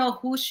 I didn't know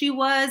who she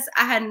was.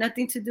 I had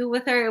nothing to do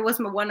with her. It was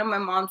one of my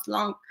mom's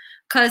long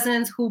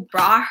cousins who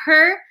brought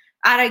her.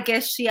 I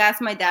guess she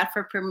asked my dad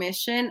for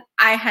permission.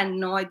 I had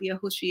no idea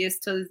who she is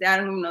till this day. I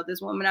don't even know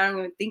this woman. I don't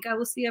even think I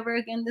will see ever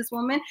again this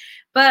woman.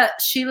 But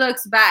she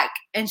looks back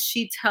and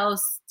she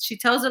tells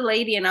the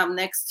lady, and I'm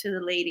next to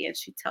the lady, and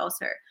she tells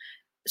her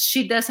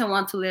she doesn't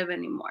want to live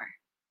anymore.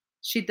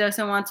 She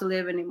doesn't want to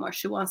live anymore.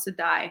 She wants to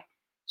die.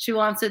 She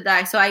wants to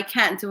die. So I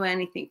can't do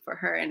anything for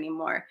her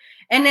anymore.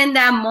 And in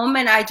that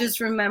moment, I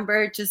just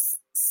remember just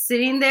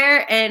sitting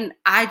there, and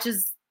I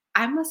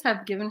must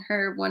have given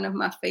her one of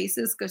my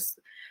faces, because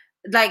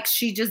like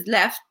she just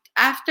left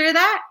after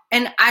that.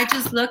 And I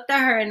just looked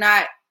at her, and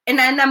in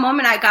that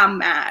moment I got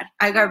mad.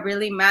 I got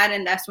really mad.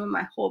 And that's when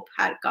my hope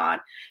had gone,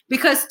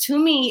 because to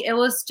me, it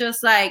was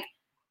just like,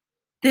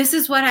 this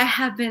is what I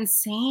have been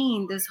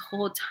saying this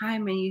whole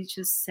time. And you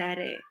just said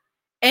it.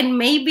 And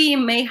maybe it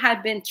may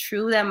have been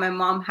true that my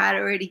mom had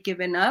already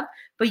given up,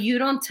 but you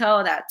don't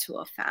tell that to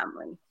a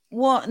family.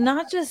 Well,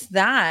 not just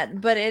that,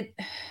 but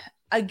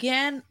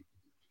again,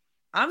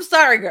 I'm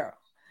sorry, girl.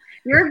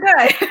 You're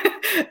good.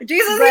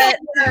 Jesus,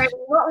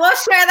 we'll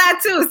share that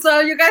too,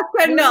 so you guys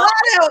can know.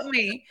 Help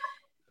me.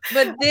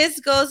 But this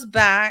goes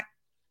back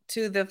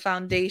to the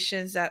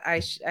foundations that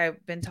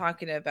I've been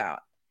talking about.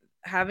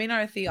 Having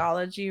our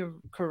theology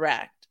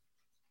correct,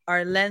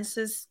 our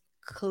lenses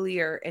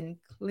clear and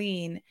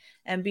clean,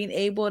 and being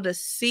able to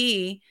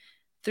see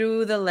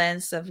through the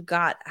lens of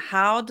God.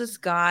 How does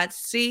God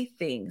see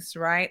things,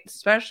 right?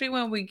 Especially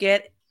when we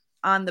get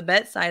on the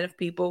bedside of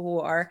people who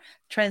are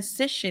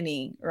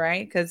transitioning,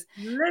 right? Because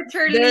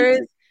Literally. there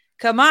is,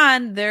 come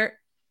on,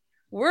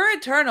 we're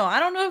eternal. I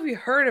don't know if you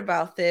heard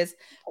about this,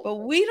 but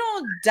we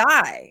don't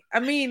die.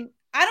 I mean,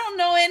 I don't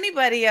know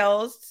anybody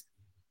else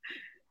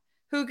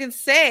who can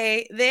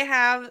say they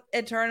have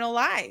eternal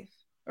life,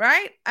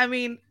 right? I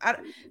mean,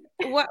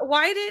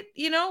 why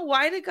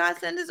did God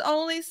send his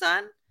only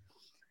son?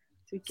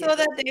 To So give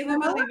that us they who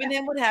eternal believe in life.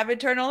 him would have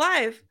eternal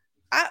life.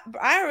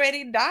 I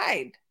already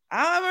died.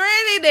 I'm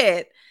already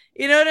dead.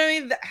 You know what I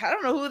mean? I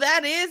don't know who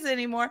that is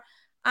anymore.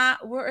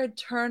 We're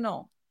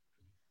eternal.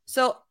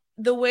 So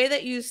the way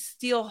that you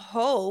steal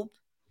hope,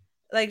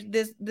 like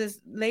this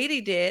lady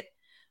did,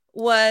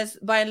 was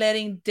by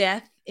letting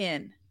death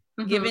in,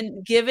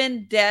 Mm-hmm.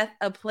 giving death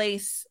a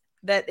place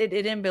that it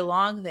didn't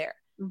belong there,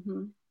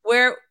 Mm-hmm.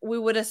 where we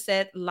would have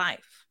said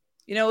life.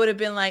 It would have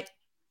been like,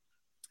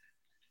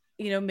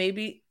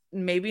 maybe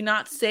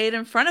not say it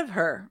in front of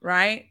her,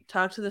 right?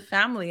 Talk to the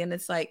family, and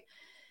it's like,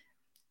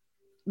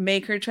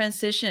 make her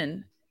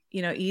transition,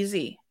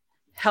 easy.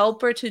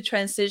 Help her to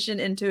transition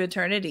into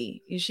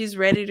eternity. She's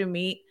ready to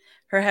meet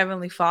her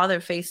heavenly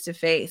Father face to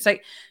face.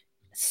 Like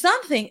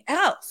something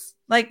else.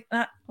 Like,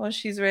 well,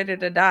 she's ready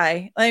to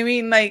die. I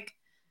mean, like,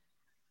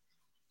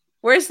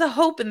 where's the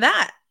hope in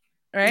that,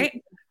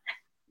 right?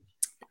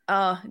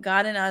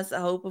 God in us, the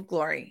hope of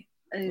glory.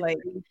 Like,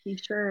 He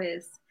sure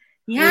is.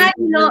 we Yeah,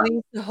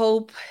 release the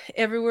hope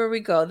everywhere we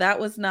go. That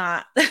was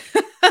not.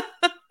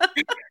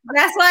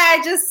 that's why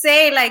I just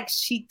say, like,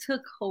 she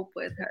took hope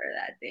with her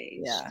that day.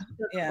 Yeah. She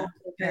took Yeah. hope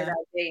with her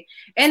that day.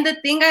 And the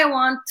thing I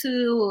want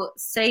to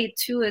say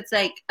too, it's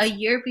like a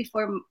year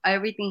before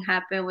everything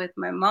happened with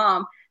my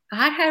mom,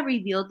 God had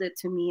revealed it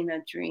to me in a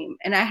dream,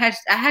 and I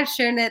had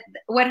shared it.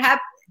 What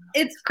happened?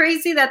 It's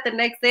crazy that the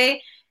next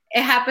day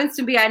it happens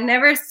to be, I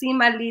never see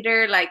my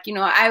leader, like,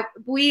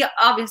 we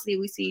obviously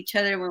we see each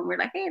other when we're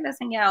like, hey, let's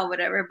hang out,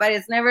 whatever, but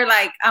it's never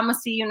like I'm gonna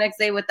see you next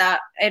day without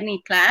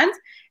any plans.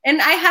 And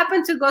I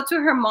happened to go to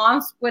her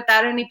mom's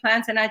without any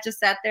plans, and I just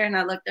sat there and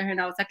I looked at her and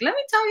I was like, let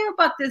me tell you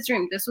about this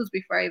dream. This was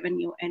before I even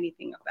knew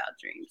anything about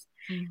dreams.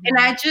 And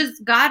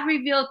God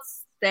revealed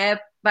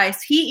step by,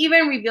 he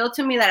even revealed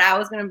to me that I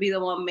was going to be the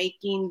one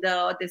making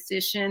the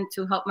decision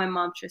to help my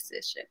mom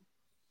transition,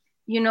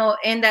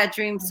 in that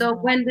dream. So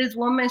when this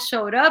woman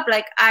showed up,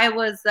 like, I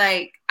was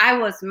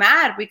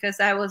mad, because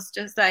I was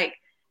just like,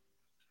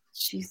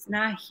 she's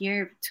not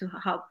here to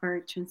help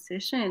her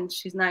transition.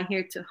 She's not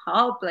here to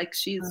help. Like,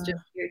 she's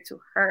just here to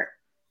hurt.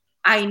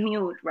 I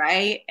knew it,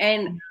 right?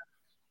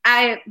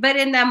 But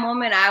in that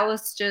moment, I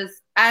was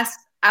just, as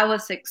I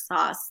was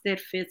exhausted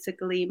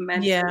physically,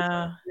 mentally,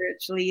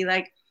 spiritually.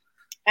 Like,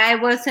 I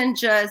wasn't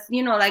just,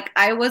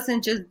 I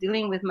wasn't just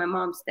dealing with my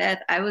mom's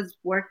death. I was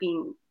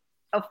working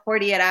a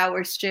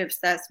 48-hour shifts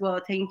as well,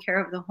 taking care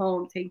of the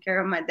home, taking care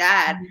of my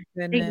dad,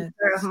 taking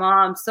care of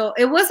mom. So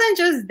it wasn't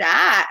just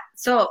that.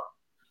 So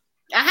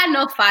I had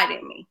no fight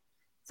in me.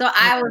 So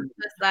I was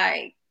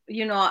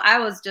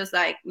just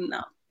like,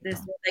 no,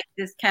 this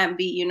can't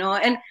be,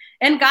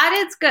 and God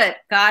is good.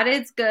 God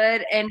is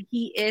good, and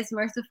he is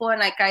merciful. And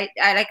like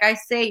I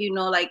say,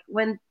 like,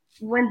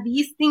 when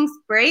these things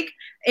break,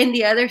 in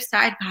the other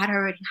side, God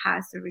already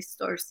has the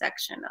restore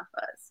section of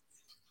us.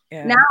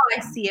 Yeah. Now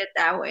I see it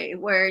that way,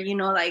 where,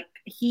 like,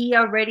 he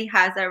already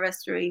has that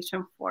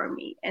restoration for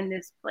me in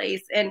this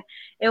place. And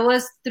it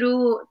was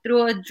through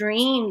a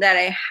dream that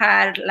I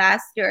had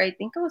last year. I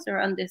think it was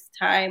around this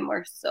time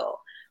or so,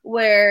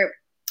 where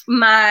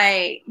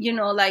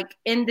like,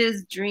 in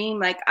this dream,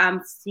 like,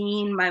 I'm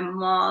seeing my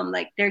mom,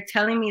 like, they're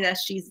telling me that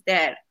she's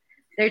dead.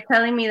 They're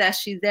telling me that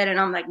she's dead. And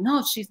I'm like,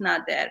 no, she's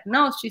not dead.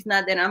 No, she's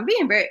not dead. I'm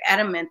being very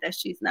adamant that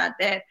she's not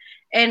dead.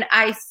 And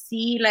I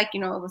see, like, it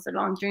was a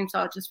long dream, so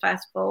I'll just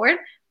fast forward.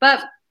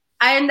 But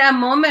in that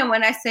moment,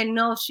 when I said,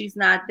 no, she's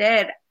not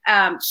dead,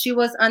 she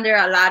was under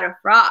a lot of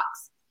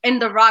rocks.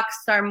 And the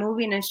rocks start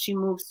moving, and she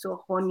moves to a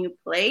whole new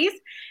place.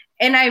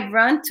 And I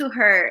run to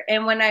her.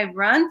 And when I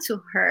run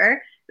to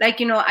her, like,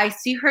 I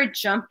see her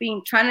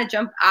jumping, trying to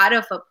jump out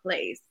of a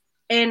place.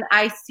 And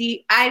I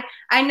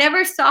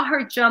never saw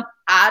her jump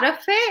out of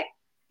it,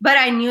 but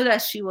I knew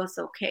that she was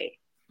okay.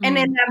 And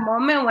in that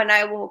moment, when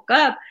I woke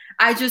up,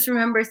 I just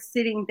remember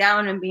sitting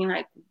down and being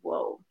like,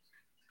 whoa,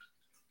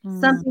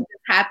 something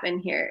just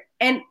happened here.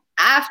 And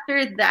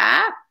after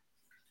that,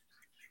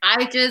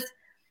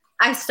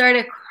 I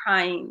started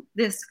crying.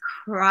 This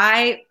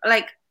cry,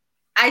 like,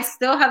 I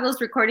still have those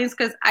recordings,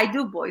 because I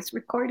do voice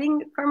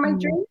recording for my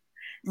dream.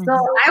 So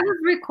I was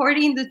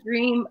recording the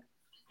dream,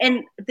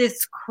 and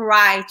this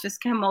cry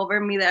just came over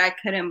me that I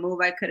couldn't move.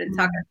 I couldn't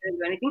talk. I couldn't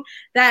do anything.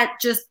 That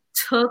just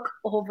took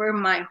over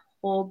my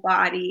whole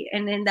body.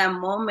 And in that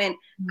moment,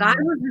 God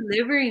was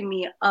delivering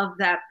me of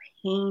that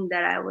pain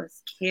that I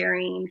was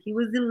carrying. He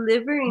was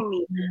delivering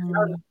me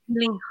of Mm.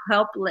 feeling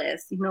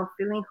helpless,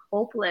 feeling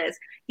hopeless.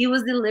 He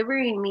was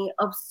delivering me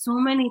of so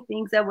many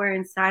things that were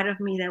inside of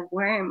me that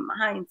weren't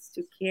mine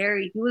to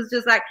carry. He was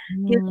just like,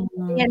 Mm.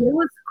 and it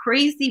was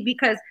crazy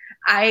because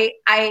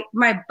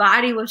my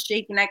body was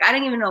shaking. Like I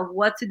didn't even know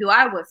what to do.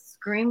 I was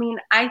screaming.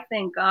 I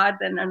thank God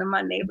that none of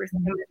my neighbors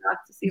came out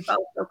to see if I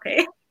was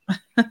okay.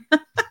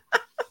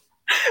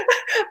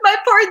 My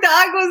poor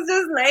dog was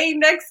just laying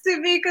next to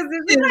me because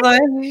She's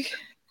like,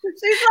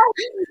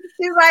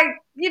 she's like,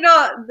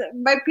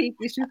 my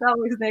Pinky, she's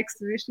always next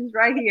to me. She's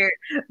right here.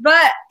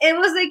 But it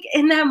was like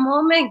in that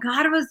moment,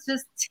 God was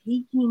just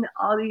taking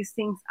all these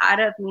things out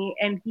of me.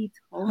 And he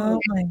told me, oh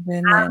my I'm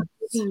goodness.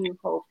 giving you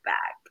hope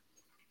back.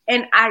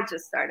 And I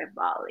just started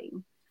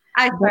bawling.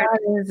 I That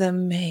is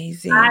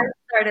amazing.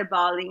 started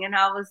bawling and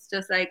I was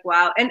just like,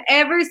 wow. And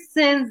ever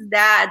since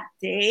that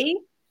day,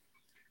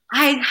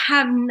 I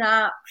have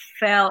not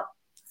felt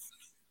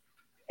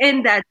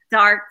in that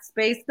dark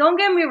space. Don't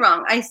get me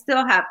wrong. I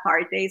still have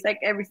hard days like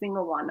every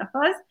single one of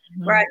us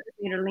where I just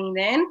need to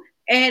lean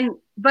in.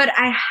 But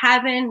I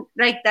haven't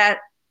like that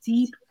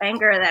deep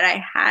anger that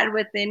I had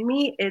within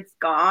me, it's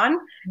gone.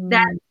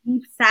 That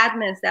deep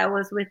sadness that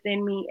was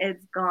within me,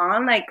 it's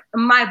gone. Like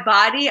my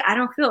body, I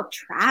don't feel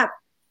trapped.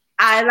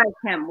 I like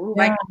can't move.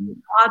 I Yeah. can't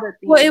do all the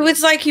things. Well, it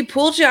was like he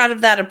pulled you out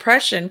of that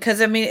oppression.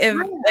 Because I mean, if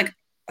like,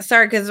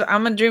 sorry, because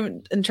I'm a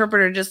dream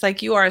interpreter just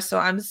like you are, so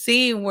I'm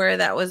seeing where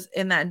that was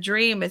in that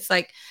dream. It's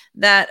like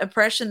that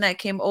oppression that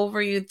came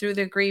over you through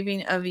the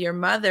grieving of your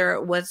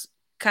mother was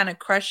kind of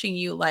crushing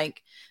you,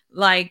 like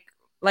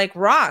like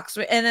rocks.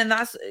 And then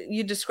that's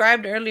you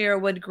described earlier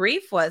what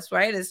grief was,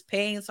 right? Is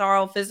pain,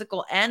 sorrow,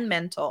 physical and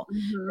mental,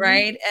 Mhm.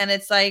 right? And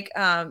it's like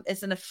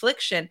it's an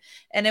affliction.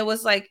 And it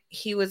was like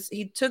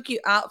he took you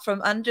out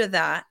from under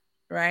that,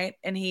 right?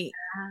 And he,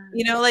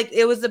 like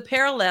it was a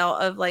parallel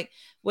of like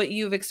what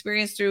you've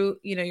experienced through,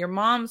 your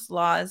mom's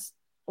loss,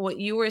 what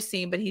you were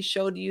seeing, but he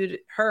showed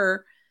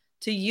her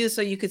to you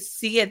so you could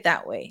see it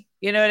that way.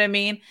 You know what I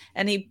mean?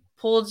 And he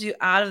pulled you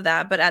out of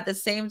that. But at the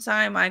same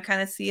time, I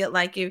kind of see it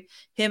like if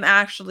him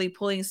actually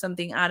pulling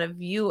something out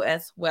of you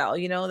as well.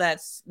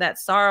 That's that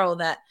sorrow,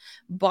 that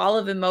ball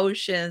of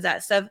emotions,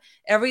 that stuff,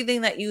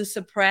 everything that you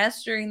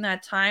suppressed during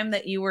that time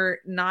that you were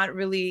not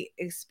really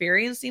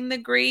experiencing the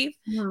grief.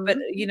 But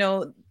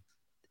Mhm.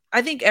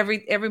 I think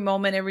every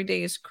moment, every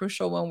day is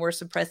crucial when we're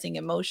suppressing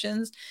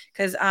emotions,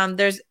 because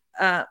there's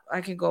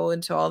I can go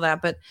into all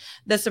that, but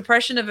the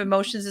suppression of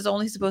emotions is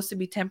only supposed to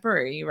be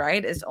temporary,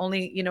 right? It's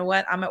only,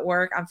 what, I'm at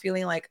work, I'm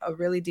feeling like a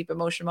really deep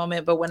emotion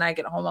moment, but when I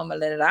get home, I'm gonna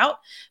let it out.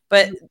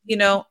 But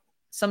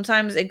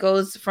sometimes it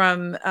goes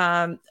from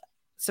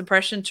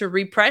suppression to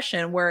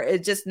repression where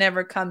it just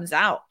never comes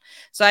out.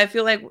 So I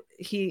feel like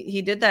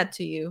he did that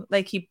to you,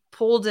 like he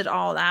pulled it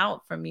all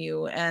out from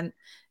you and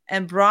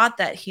brought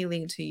that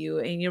healing to you,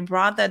 and you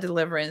brought that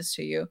deliverance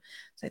to you.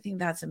 So I think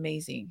that's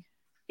amazing.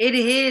 It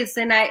is.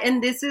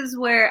 And this is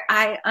where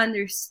I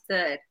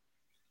understood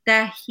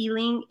that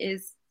healing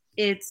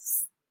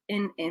it's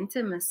in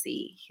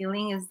intimacy.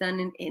 Healing is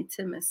done in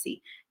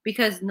intimacy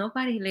because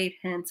nobody laid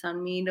hands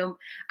on me. No,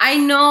 I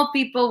know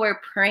people were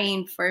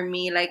praying for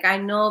me. Like I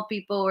know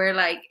people were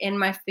like in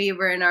my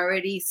favor and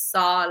already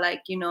saw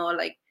like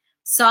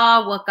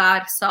saw what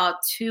God saw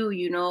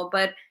too,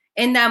 but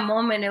in that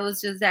moment it was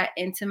just that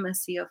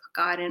intimacy of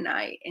God and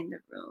I in the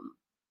room.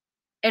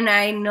 And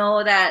I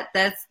know that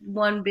that's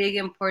one big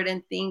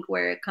important thing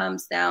where it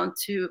comes down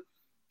to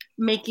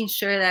making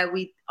sure that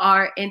we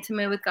are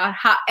intimate with God,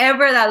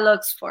 however that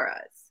looks for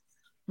us.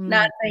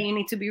 Not saying you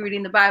need to be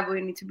reading the Bible,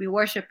 you need to be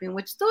worshiping,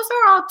 which those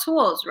are all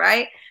tools,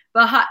 right?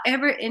 But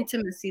however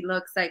intimacy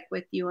looks like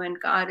with you and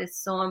God is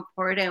so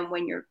important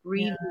when you're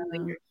grieving,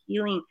 when Yeah. you're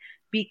healing,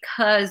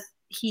 because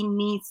He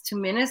needs to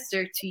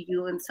minister to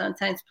you in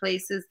sometimes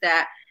places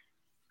that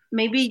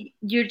maybe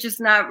you're just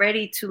not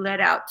ready to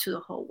let out to the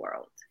whole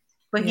world,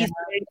 but Yeah. He's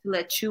ready to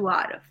let you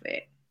out of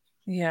it.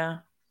 Yeah.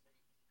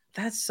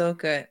 That's so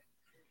good.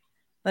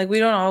 Like we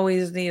don't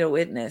always need a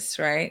witness,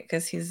 right?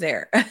 Because he's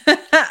there.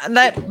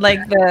 That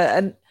like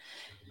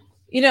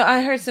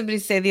I heard somebody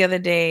say the other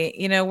day,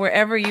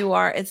 wherever you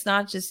are, it's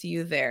not just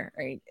you there,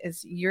 right?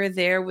 It's you're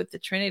there with the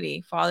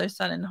Trinity, Father,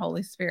 Son, and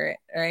Holy Spirit,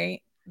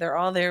 right? They're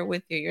all there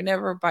with you. You're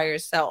never by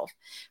yourself,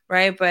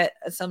 right? But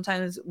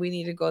sometimes we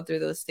need to go through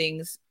those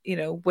things,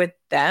 with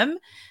them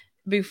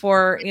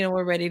before,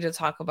 we're ready to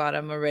talk about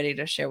them or ready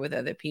to share with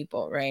other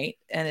people, right?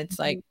 And it's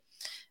like,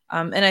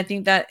 and I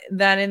think that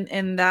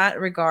in that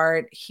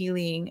regard,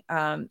 healing,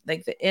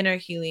 like the inner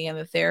healing and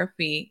the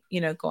therapy,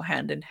 go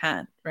hand in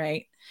hand,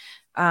 right?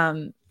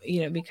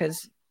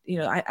 Because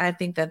I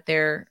think that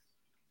they're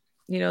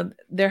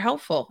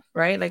helpful,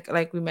 right?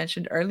 Like we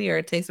mentioned earlier,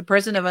 it takes a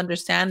person of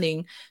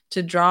understanding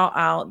to draw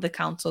out the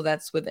counsel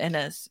that's within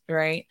us,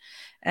 right?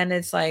 And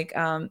it's like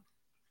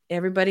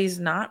everybody's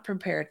not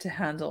prepared to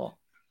handle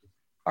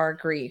our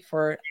grief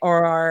or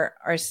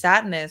our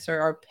sadness or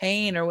our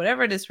pain or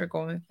whatever it is we're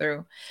going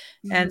through.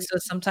 And Mhm. so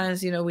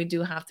sometimes, we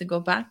do have to go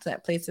back to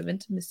that place of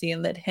intimacy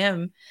and let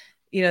him,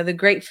 the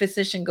great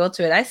physician, go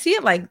to it. I see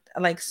it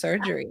like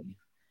surgery.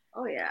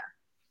 Oh yeah.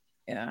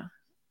 Yeah.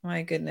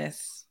 My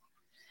goodness.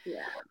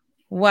 Yeah.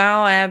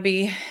 Wow,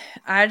 Abby.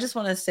 I just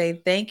want to say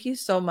thank you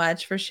so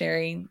much for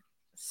sharing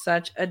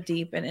such a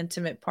deep and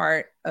intimate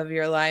part of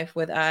your life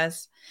with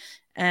us,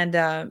 and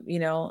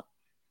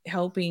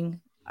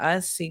helping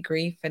us see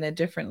grief in a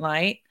different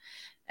light,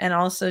 and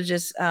also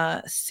just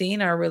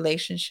seeing our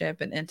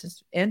relationship and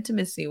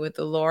intimacy with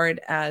the Lord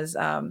as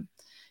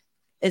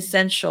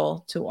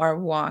essential to our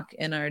walk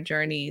and our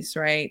journeys,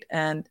 right?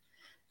 And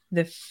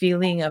the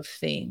feeling of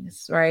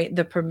things, right?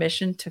 The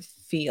permission to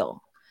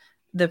feel,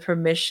 the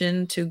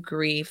permission to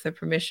grieve, the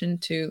permission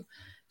to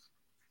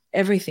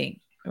everything,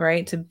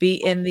 right? To be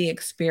in the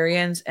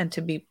experience and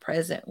to be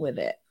present with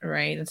it,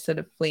 right? Instead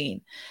of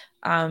fleeing.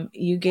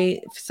 You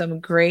gave some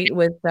great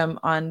wisdom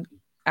on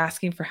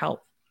asking for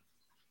help,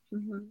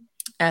 Mhm.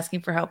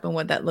 asking for help and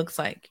what that looks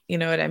like. You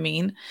know what I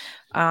mean?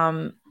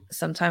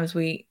 Sometimes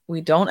we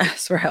don't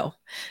ask for help.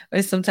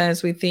 Or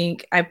sometimes we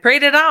think I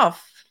prayed it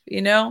off,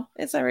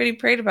 it's already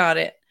prayed about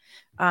it.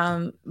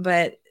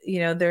 But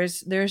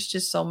there's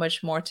just so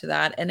much more to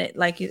that. And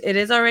it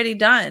is already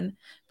done,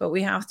 but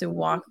we have to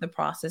walk the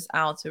process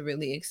out to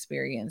really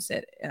experience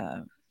it,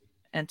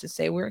 and to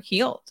say we're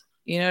healed.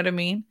 You know what I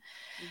mean?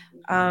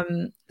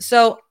 Mhm.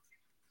 So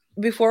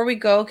before we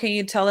go, can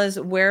you tell us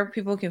where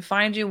people can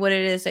find you, what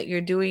it is that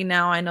you're doing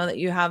now? I know that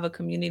you have a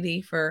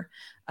community for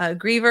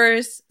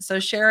grievers. So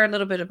share a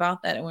little bit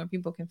about that and where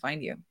people can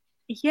find you.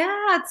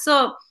 Yeah.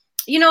 So,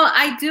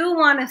 I do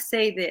want to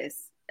say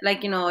this,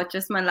 like,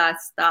 just my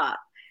last thought.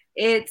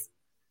 It's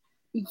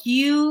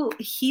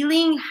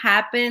healing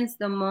happens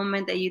the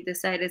moment that you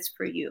decide it's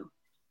for you.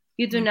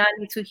 You do Mm. not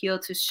need to heal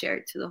to share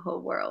it to the whole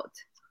world.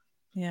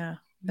 Yeah,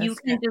 You that's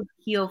can good. just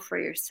heal for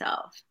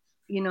yourself.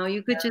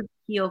 You could just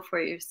heal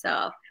for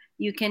yourself.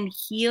 You can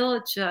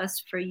heal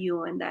just for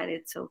you, and that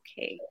it's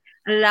okay.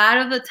 A lot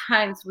of the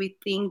times we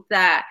think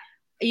that,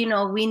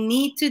 we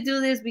need to do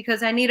this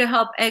because I need to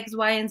help X,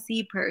 Y, and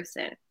Z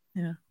person.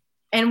 Yeah.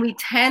 And we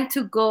tend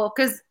to go,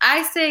 because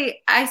I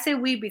say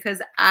we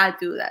because I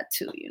do that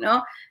too,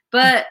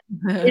 but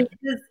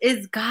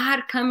it's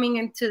God coming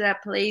into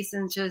that place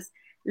and just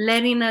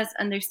letting us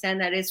understand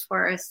that it's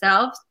for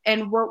ourselves,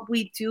 and what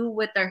we do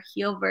with our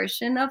healed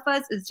version of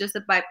us is just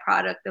a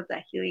byproduct of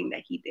that healing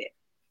that he did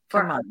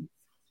for Come us. on.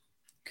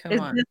 Come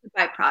It's on. just a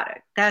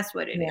byproduct. That's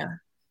what it is. Yeah.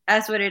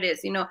 That's what it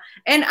is.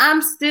 And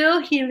I'm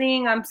still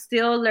healing, I'm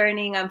still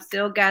learning, I'm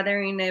still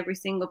gathering every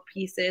single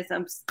pieces,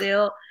 I'm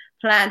still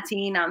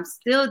planting, I'm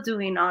still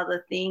doing all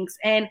the things.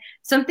 And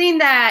something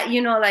that,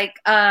 like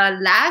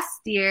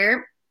last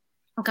year,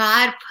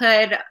 God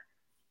put,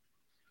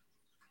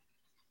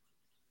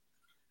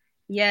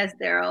 yes,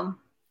 Daryl,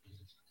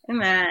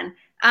 amen.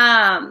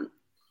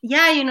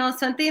 Yeah,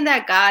 something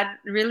that God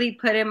really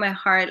put in my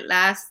heart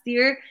last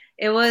year,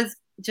 it was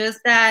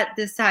just that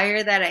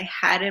desire that I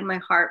had in my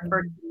heart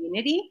for Mhm.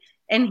 community.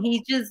 And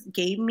he just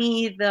gave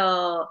me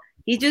the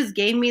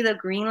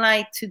green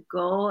light to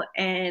go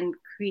and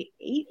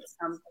create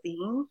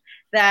something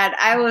that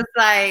I was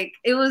like,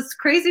 it was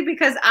crazy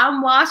because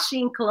I'm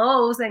washing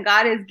clothes and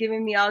God is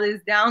giving me all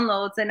these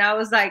downloads. And I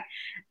was like,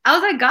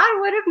 God,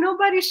 what if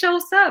nobody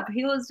shows up?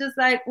 He was just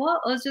like, well,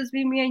 it'll just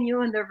be me and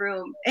you in the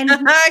room. And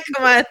Come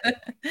on.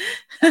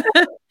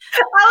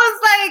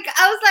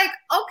 I was like,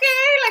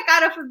 okay, like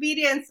out of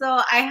obedience.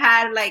 So I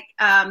had like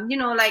I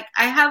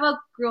have a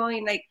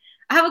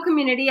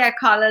community. I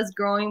call us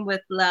Growing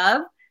with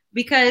Love,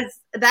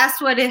 because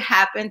that's what it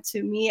happened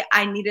to me.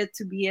 I needed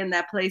to be in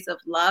that place of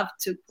love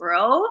to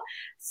grow.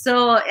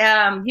 So,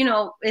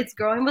 it's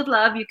Growing with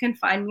Love. You can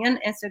find me on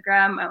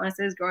Instagram. I want to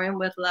say it's Growing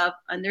with Love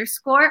 _.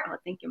 Oh,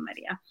 thank you,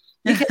 Maria.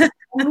 You can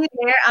find me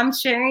there. I'm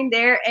sharing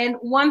there. And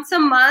once a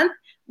month,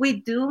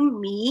 we do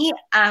meet.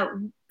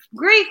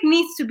 Grief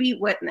needs to be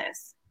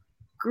witnessed.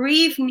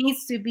 Grief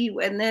needs to be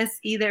witnessed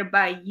either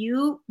by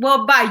you,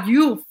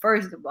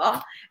 first of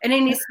all, and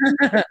it needs to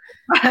be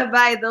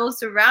by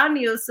those around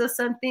you. So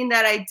something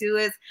that I do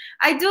is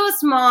I do a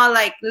small,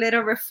 like,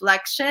 little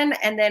reflection,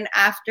 and then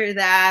after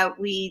that,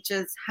 we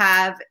just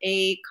have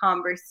a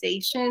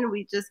conversation.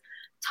 We just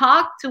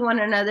talk to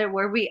one another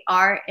where we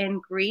are in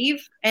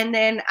grief, and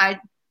then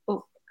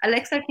oh,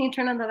 Alexa, can you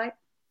turn on the light?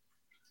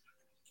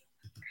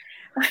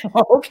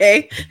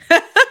 Okay.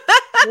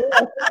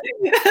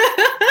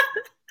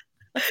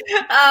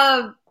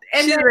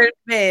 And She's then ready to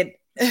bed.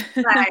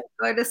 right,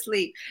 go to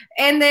sleep.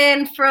 And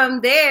then from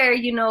there,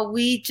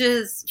 we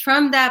just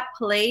from there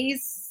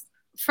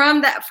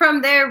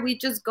we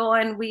just go,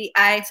 and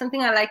I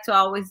something I like to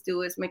always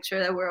do is make sure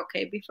that we're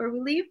okay before we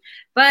leave.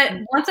 But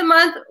once a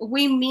month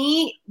we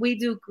meet, we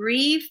do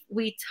grief,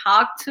 we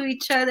talk to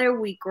each other,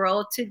 we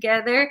grow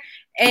together.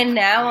 And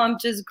now I'm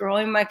just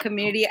growing my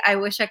community. I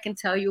wish I can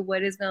tell you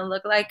what it's gonna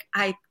look like.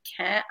 I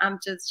can't. I'm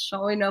just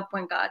showing up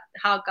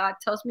how God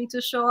tells me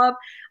to show up.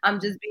 I'm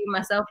just being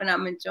myself, and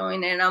I'm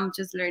enjoying it, and I'm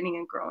just learning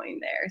and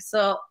growing there.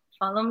 So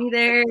follow me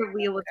there.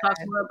 We will talk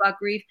more about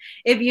grief.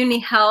 If you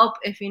need help,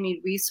 if you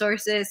need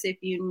resources, if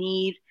you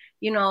need,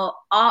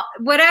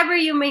 whatever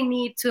you may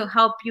need to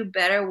help you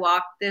better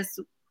walk this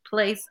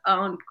place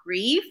on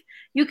grief,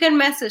 you can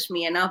message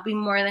me and I'll be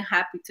more than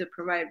happy to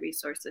provide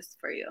resources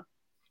for you.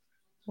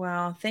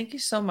 Wow, thank you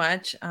so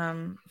much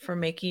for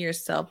making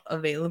yourself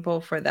available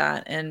for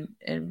that and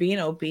being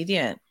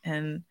obedient.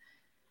 And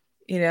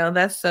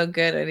that's so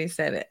good. And he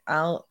said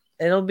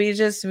it'll be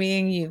just me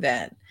and you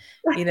then,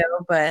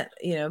 but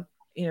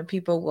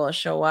people will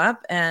show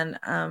up. And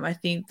I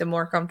think the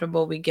more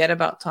comfortable we get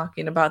about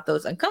talking about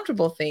those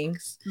uncomfortable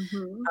things,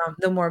 Mm-hmm.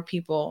 the more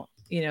people,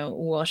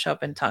 will show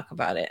up and talk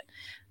about it.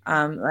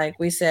 Like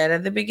we said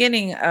at the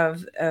beginning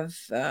of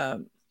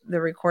the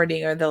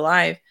recording or the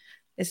live,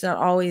 it's not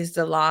always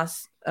the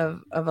loss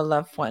of a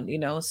loved one.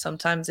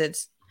 Sometimes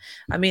it's,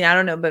 I mean, I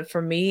don't know, but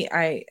for me,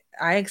 I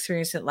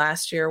experienced it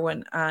last year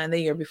when, and the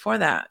year before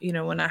that,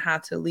 when I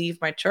had to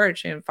leave my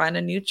church and find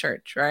a new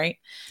church, right?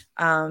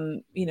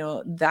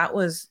 That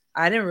was,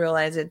 I didn't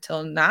realize it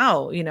till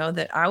now,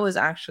 that I was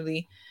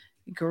actually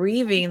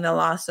grieving the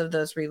loss of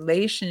those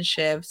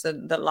relationships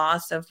and the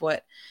loss of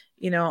what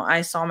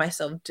I saw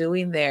myself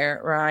doing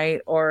there, right?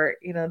 Or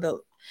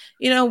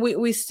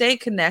we stay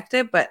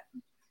connected, but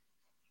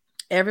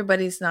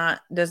everybody's not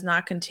does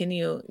not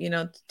continue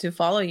to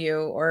follow you,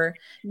 or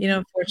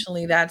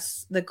unfortunately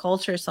that's the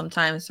culture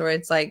sometimes, where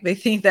it's like they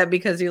think that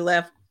because you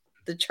left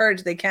the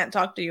church they can't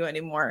talk to you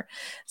anymore,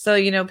 so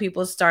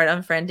people start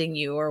unfriending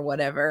you or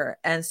whatever,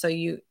 and so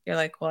you're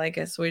like, well, I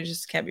guess we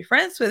just can't be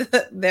friends with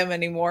them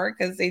anymore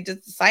because they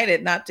just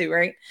decided not to,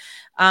 right?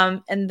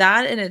 And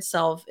that in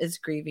itself is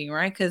grieving,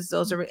 right? Because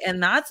those are,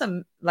 and that's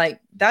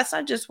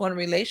not just one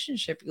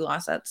relationship you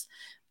lost, that's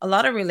a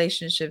lot of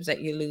relationships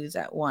that you lose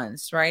at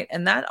once, right?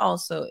 And that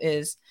also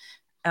is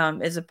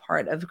a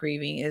part of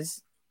grieving,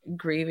 is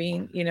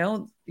grieving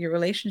your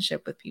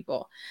relationship with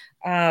people.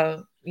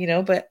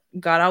 But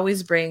God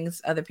always brings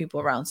other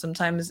people around.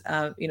 Sometimes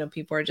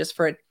people are just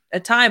for a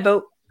time,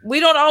 but we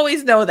don't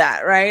always know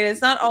that, right? It's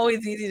not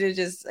always easy to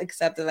just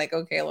accept it, like,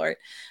 okay, Lord.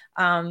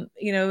 So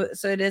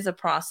it is a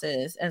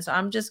process, and so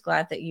I'm just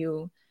glad that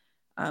you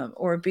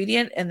were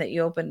obedient and that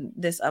you opened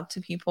this up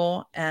to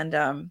people.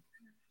 And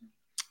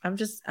I'm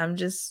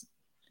just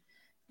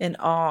in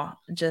awe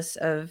just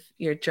of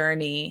your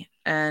journey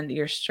and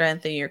your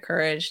strength and your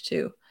courage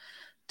to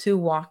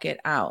walk it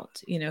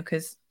out,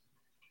 because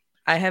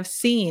I have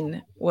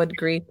seen what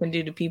grief can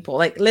do to people.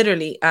 Like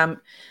literally, I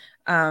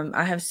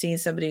have seen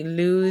somebody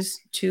lose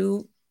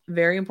two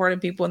very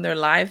important people in their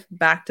life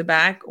back to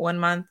back, one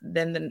month,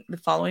 then the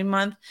following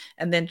month,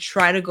 and then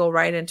try to go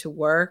right into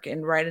work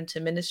and right into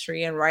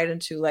ministry and right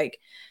into like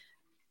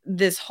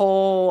this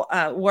whole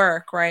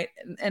work, right?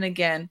 And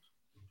again,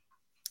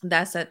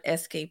 that's that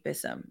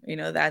escapism,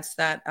 that's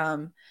that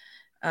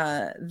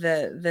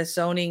the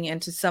zoning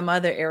into some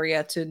other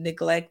area to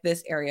neglect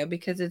this area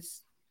because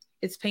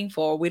it's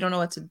painful, we don't know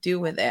what to do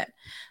with it.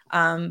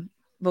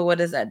 But what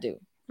does that do,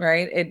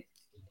 right?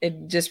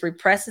 It just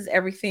represses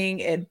everything,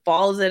 it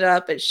balls it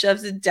up, it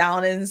shoves it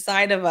down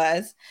inside of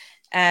us,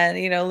 and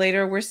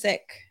later we're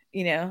sick,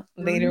 later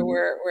Mm-hmm.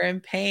 we're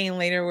in pain,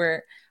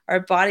 later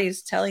our body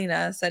is telling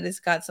us that it's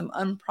got some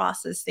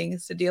unprocessed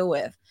things to deal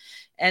with.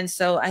 And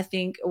so I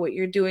think what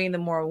you're doing, the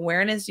more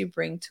awareness you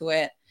bring to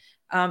it,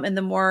 and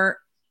the more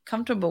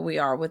comfortable we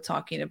are with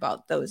talking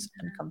about those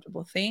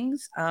uncomfortable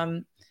things,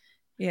 I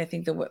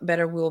think the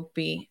better we'll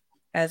be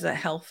as a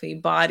healthy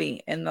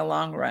body in the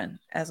long run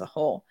as a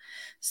whole.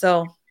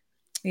 So,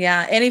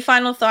 yeah. Any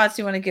final thoughts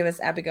you want to give us,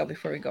 Abigail,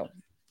 before we go?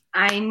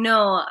 I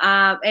know.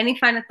 Any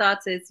final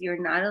thoughts is you're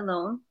not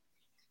alone.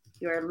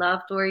 You're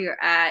loved where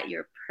you're at.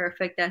 You're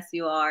perfect as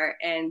you are.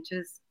 And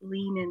just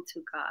lean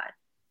into God.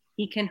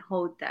 He can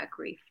hold that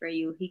grief for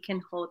you. He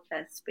can hold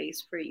that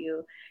space for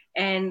you.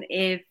 And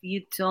if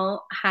you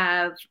don't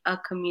have a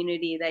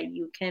community that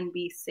you can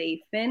be safe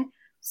in,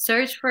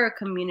 search for a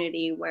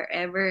community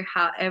wherever,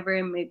 however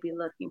it may be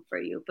looking for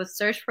you. But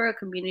search for a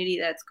community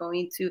that's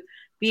going to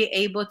be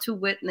able to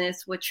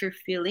witness what you're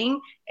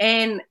feeling.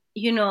 And,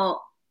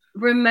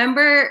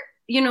 remember,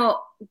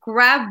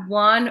 grab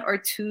one or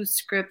two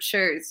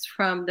scriptures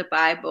from the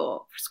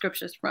Bible,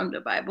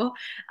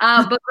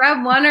 but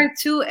grab one or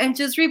two and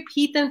just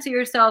repeat them to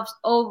yourselves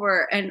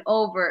over and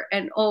over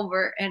and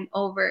over and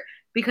over,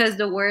 because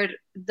the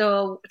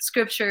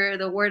scripture,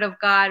 the word of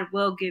God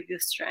will give you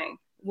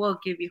strength, will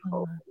give you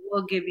hope,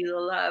 will give you the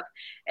love.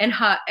 And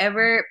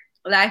however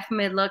life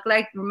may look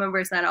like, remember,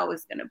 it's not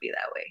always going to be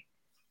that way.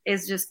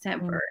 It's just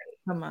temporary.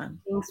 Come on.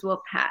 Things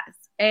will pass.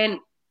 And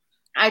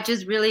I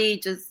just really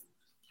just,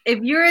 if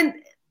you're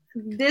in,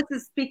 this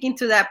is speaking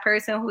to that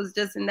person who's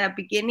just in that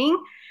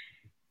beginning,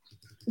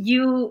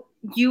 you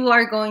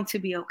are going to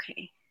be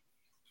okay.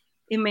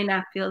 It may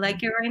not feel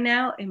like it right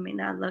now, it may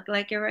not look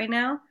like it right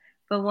now,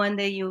 but one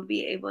day you'll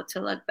be able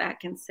to look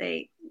back and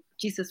say,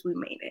 Jesus, we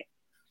made it.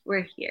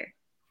 We're here.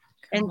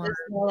 And Come on. just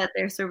know that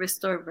there's a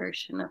restored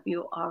version of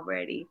you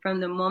already.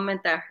 From the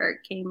moment that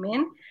hurt came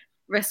in,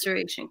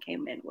 restoration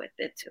came in with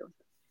it too.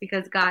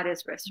 because God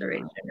is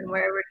restoration. And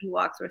wherever he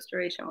walks,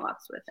 restoration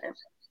walks with him.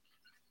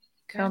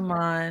 Come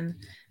on.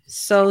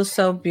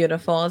 So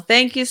beautiful.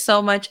 Thank you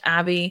so much,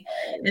 Abby.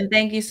 And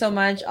thank you so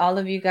much, all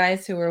of you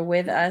guys who were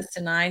with us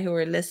tonight, who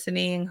were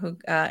listening, who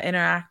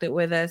interacted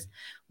with us.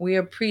 We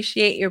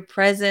appreciate your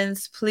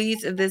presence.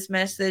 Please, if this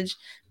message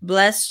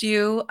blessed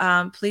you,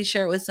 please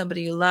share it with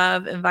somebody you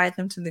love. Invite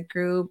them to the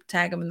group.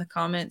 Tag them in the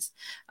comments.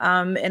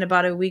 In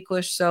about a week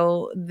or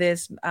so,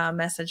 this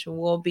message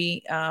will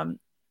be on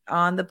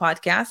the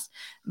podcast,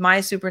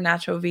 My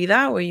Supernatural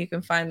Vida, where you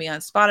can find me on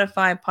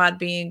Spotify,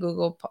 Podbean,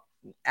 Google,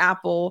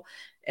 Apple,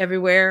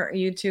 everywhere,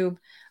 YouTube.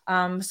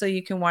 So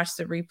you can watch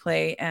the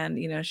replay and,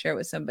 share it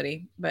with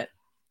somebody. But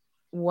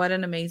what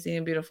an amazing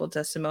and beautiful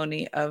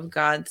testimony of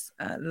God's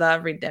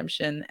love,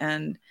 redemption,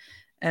 and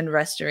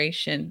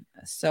restoration.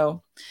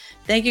 So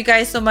thank you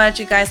guys so much.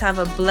 You guys have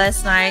a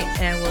blessed night,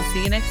 and we'll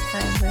see you next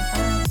time.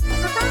 Bye.